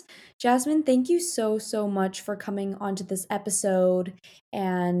questions. Jasmine, thank you so much for coming onto this episode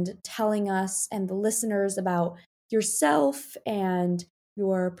and telling us and the listeners about yourself and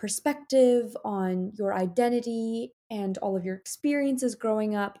your perspective on your identity and all of your experiences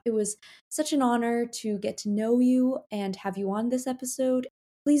growing up. It was such an honor to get to know you and have you on this episode.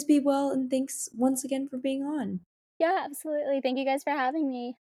 Please be well, and thanks once again for being on. Yeah, absolutely. Thank you guys for having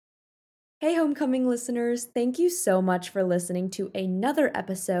me. Hey, homecoming listeners, thank you so much for listening to another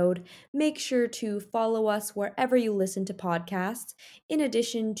episode. Make sure to follow us wherever you listen to podcasts. In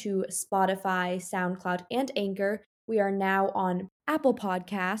addition to Spotify, SoundCloud, and Anchor, we are now on Apple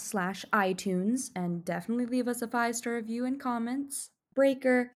Podcasts / iTunes, and definitely leave us a 5-star review and comments.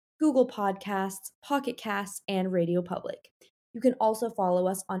 Breaker, Google Podcasts, Pocket Casts, and Radio Public. You can also follow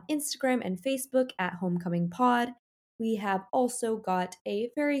us on Instagram and Facebook at Homecoming Pod. We have also got a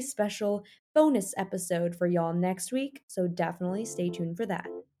very special bonus episode for y'all next week, so definitely stay tuned for that.